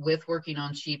either with working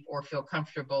on sheep or feel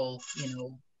comfortable,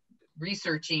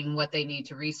 researching what they need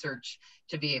to research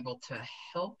to be able to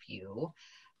help you.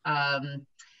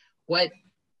 What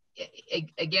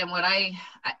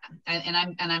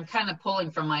I'm kind of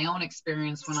pulling from my own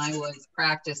experience when I was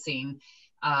practicing,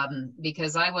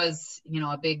 because I was,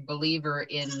 a big believer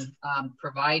in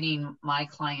providing my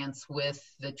clients with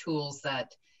the tools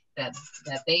that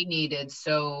they needed,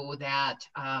 so that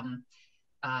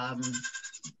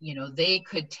they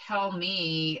could tell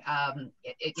me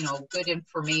good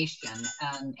information,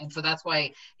 and so that's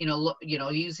why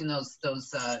using those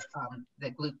the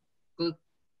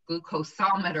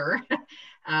glucosometer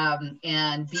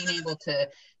and being able to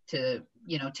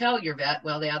tell your vet,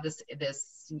 well, yeah, this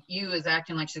ewe is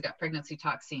acting like she's got pregnancy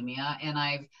toxemia, and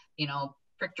I've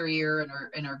pricked her ear,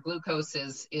 and her glucose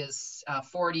is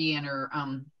 40, and her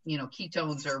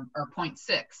ketones are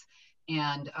 0.6,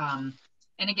 and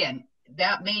again,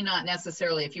 that may not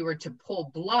necessarily, if you were to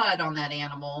pull blood on that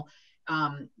animal,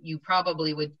 you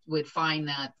probably would find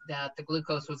that the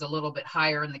glucose was a little bit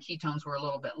higher and the ketones were a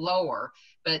little bit lower,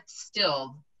 but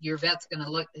still your vet's going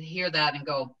to hear that and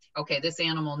go, okay, this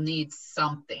animal needs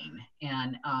something.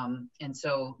 And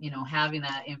so, having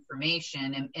that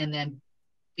information and then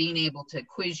being able to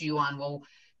quiz you on, well,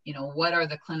 what are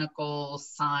the clinical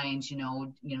signs,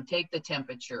 take the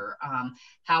temperature,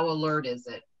 how alert is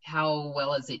it? How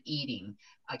well is it eating?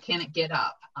 Can it get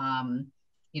up?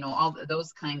 All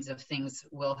those kinds of things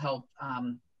will help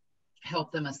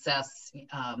them assess,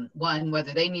 one,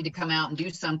 whether they need to come out and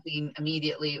do something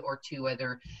immediately, or two,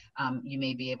 whether you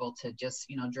may be able to just,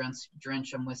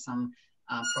 drench them with some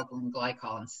propylene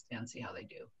glycol and see how they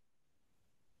do.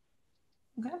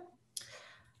 Okay.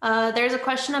 There's a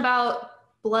question about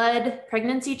blood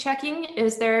pregnancy checking.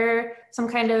 Is there some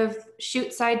kind of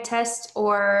chute side test,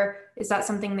 or is that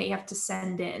something that you have to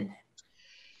send in?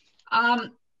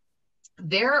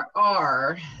 There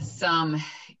are some,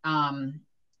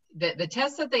 the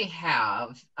tests that they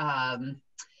have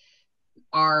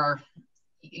are,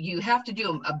 you have to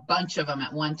do a bunch of them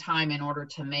at one time in order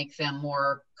to make them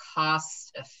more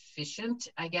cost efficient,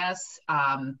 I guess.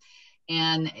 And,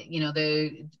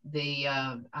 they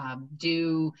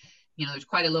do, there's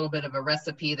quite a little bit of a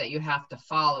recipe that you have to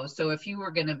follow. So if you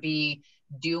were going to be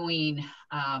doing,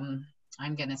 I'm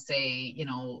going to say,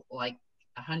 like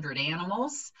 100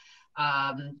 animals,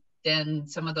 then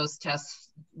some of those tests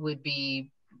would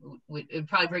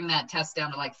probably bring that test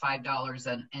down to like $5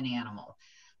 an animal.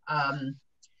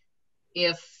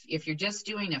 If you're just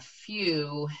doing a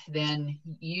few, then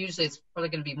usually it's probably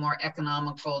going to be more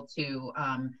economical to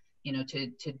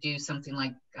to do something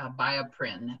like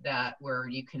Bioprin, where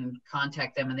you can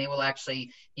contact them and they will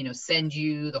actually, send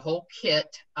you the whole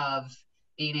kit of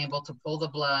being able to pull the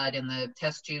blood and the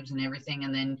test tubes and everything.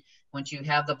 And then once you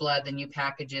have the blood, then you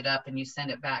package it up and you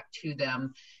send it back to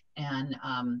them. And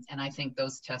I think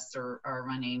those tests are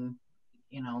running,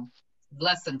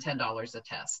 less than $10 a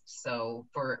test. So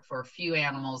for a few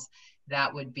animals,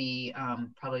 that would be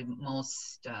probably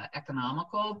most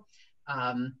economical.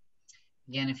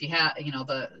 Again, if you have,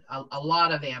 a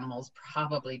lot of animals,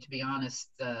 probably, to be honest,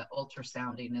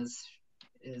 ultrasounding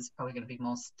is probably going to be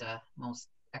most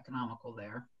economical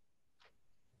there.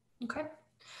 Okay.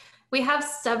 We have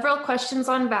several questions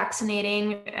on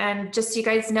vaccinating, and just so you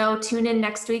guys know, tune in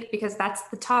next week because that's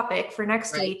the topic for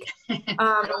next week.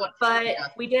 But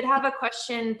we did have a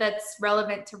question that's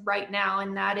relevant to right now,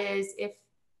 and that is, if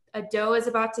a doe is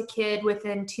about to kid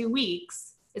within 2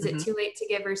 weeks, is it too late to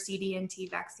give her CD&T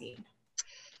vaccine?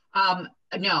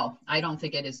 No, I don't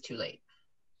think it is too late.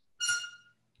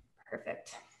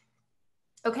 Perfect.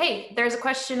 Okay, there's a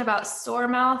question about sore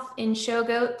mouth in show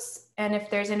goats and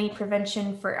if there's any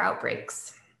prevention for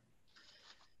outbreaks.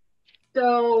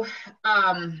 So,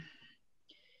 are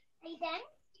you done?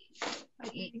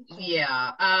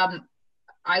 Yeah,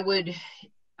 I would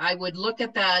look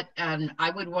at that, and I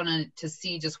would want to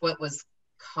see just what was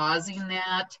causing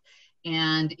that,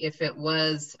 and if it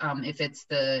was, if it's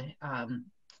the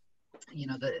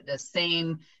the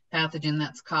same pathogen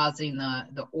that's causing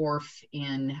the ORF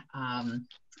in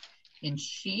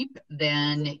sheep,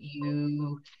 then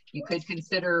you could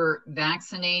consider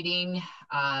vaccinating.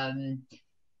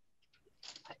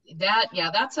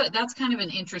 That's kind of an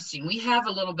interesting. We have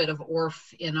a little bit of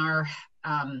ORF in our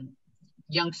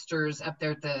youngsters up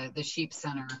there at the sheep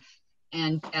center,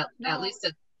 and at least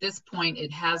at this point,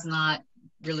 it has not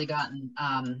really gotten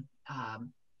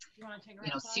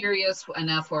serious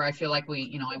enough where I feel like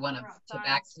I want to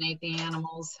vaccinate the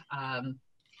animals.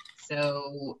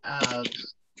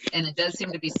 And it does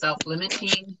seem to be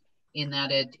self-limiting. in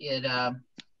that it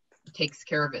takes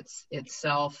care of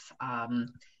itself.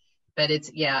 But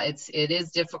it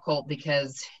is difficult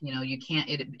because, you know, you can't,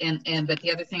 but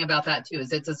the other thing about that too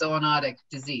is it's a zoonotic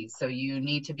disease. So you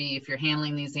need to be, if you're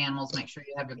handling these animals, make sure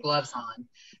you have your gloves on.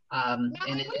 And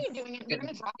it's going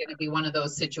to be one of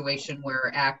those situations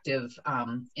where active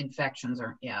infections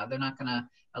are, they're not going to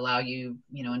allow you,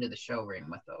 you know, into the show ring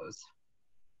with those.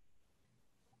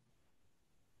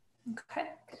 Okay.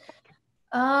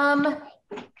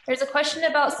 There's a question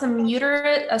about some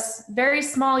uterus, a very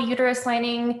small uterus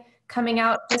lining coming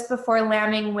out just before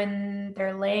lambing when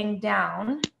they're laying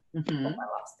down. Mm-hmm. Oh, I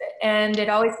lost it. And it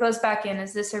always goes back in.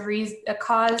 Is this a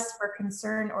cause for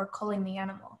concern or culling the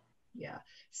animal? Yeah.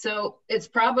 So it's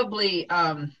probably,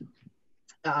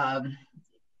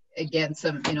 again,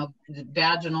 some, you know,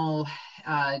 vaginal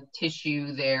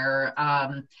tissue there.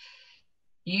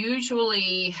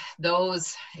 Usually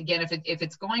those, again, if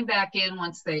it's going back in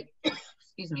once they,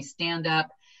 excuse me, stand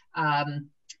up,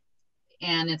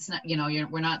 and it's not, you know,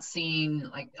 we're not seeing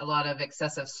like a lot of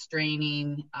excessive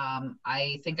straining.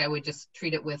 I think I would just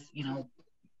treat it with, you know,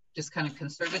 just kind of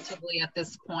conservatively at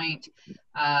this point.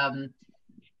 As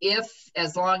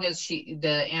long as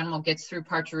the animal gets through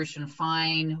parturition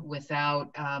fine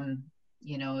without,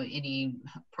 you know, any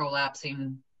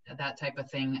prolapsing, that type of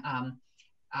thing,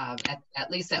 at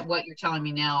least at what you're telling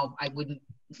me now, I wouldn't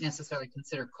necessarily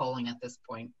consider culling at this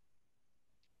point.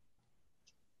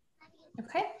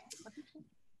 Okay.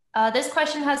 This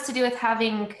question has to do with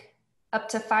having up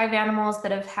to 5 animals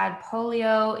that have had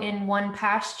polio in one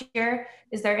pasture.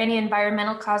 Is there any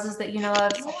environmental causes that you know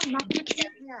of? No, I'm not going to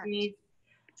get that.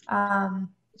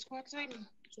 It's quite exciting.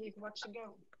 So you can watch the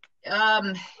go.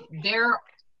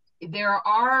 There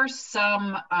are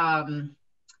some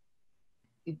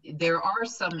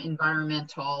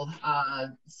environmental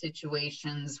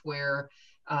situations where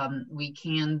we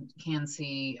can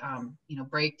see you know,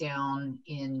 breakdown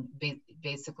in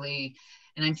basically,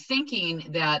 and I'm thinking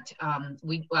that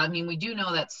we do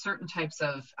know that certain types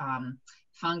of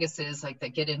funguses like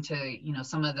that get into, you know,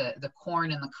 some of the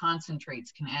corn and the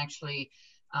concentrates can actually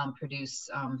produce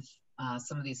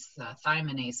some of these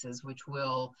thiaminases, which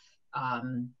will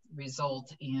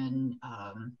result in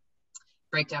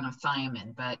breakdown of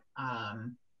thiamine. But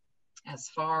as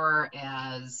far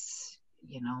as,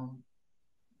 you know,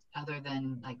 other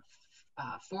than like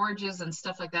forages and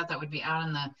stuff like that, that would be out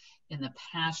in the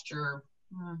pasture,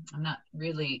 I'm not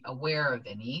really aware of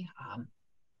any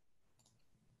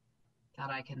that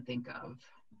I can think of.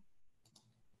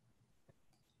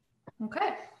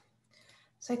 Okay.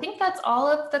 So I think that's all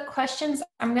of the questions.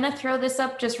 I'm going to throw this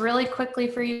up just really quickly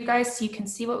for you guys so you can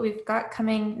see what we've got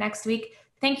coming next week.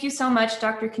 Thank you so much,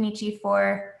 Dr. Kenichi,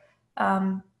 for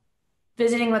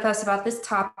visiting with us about this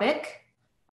topic.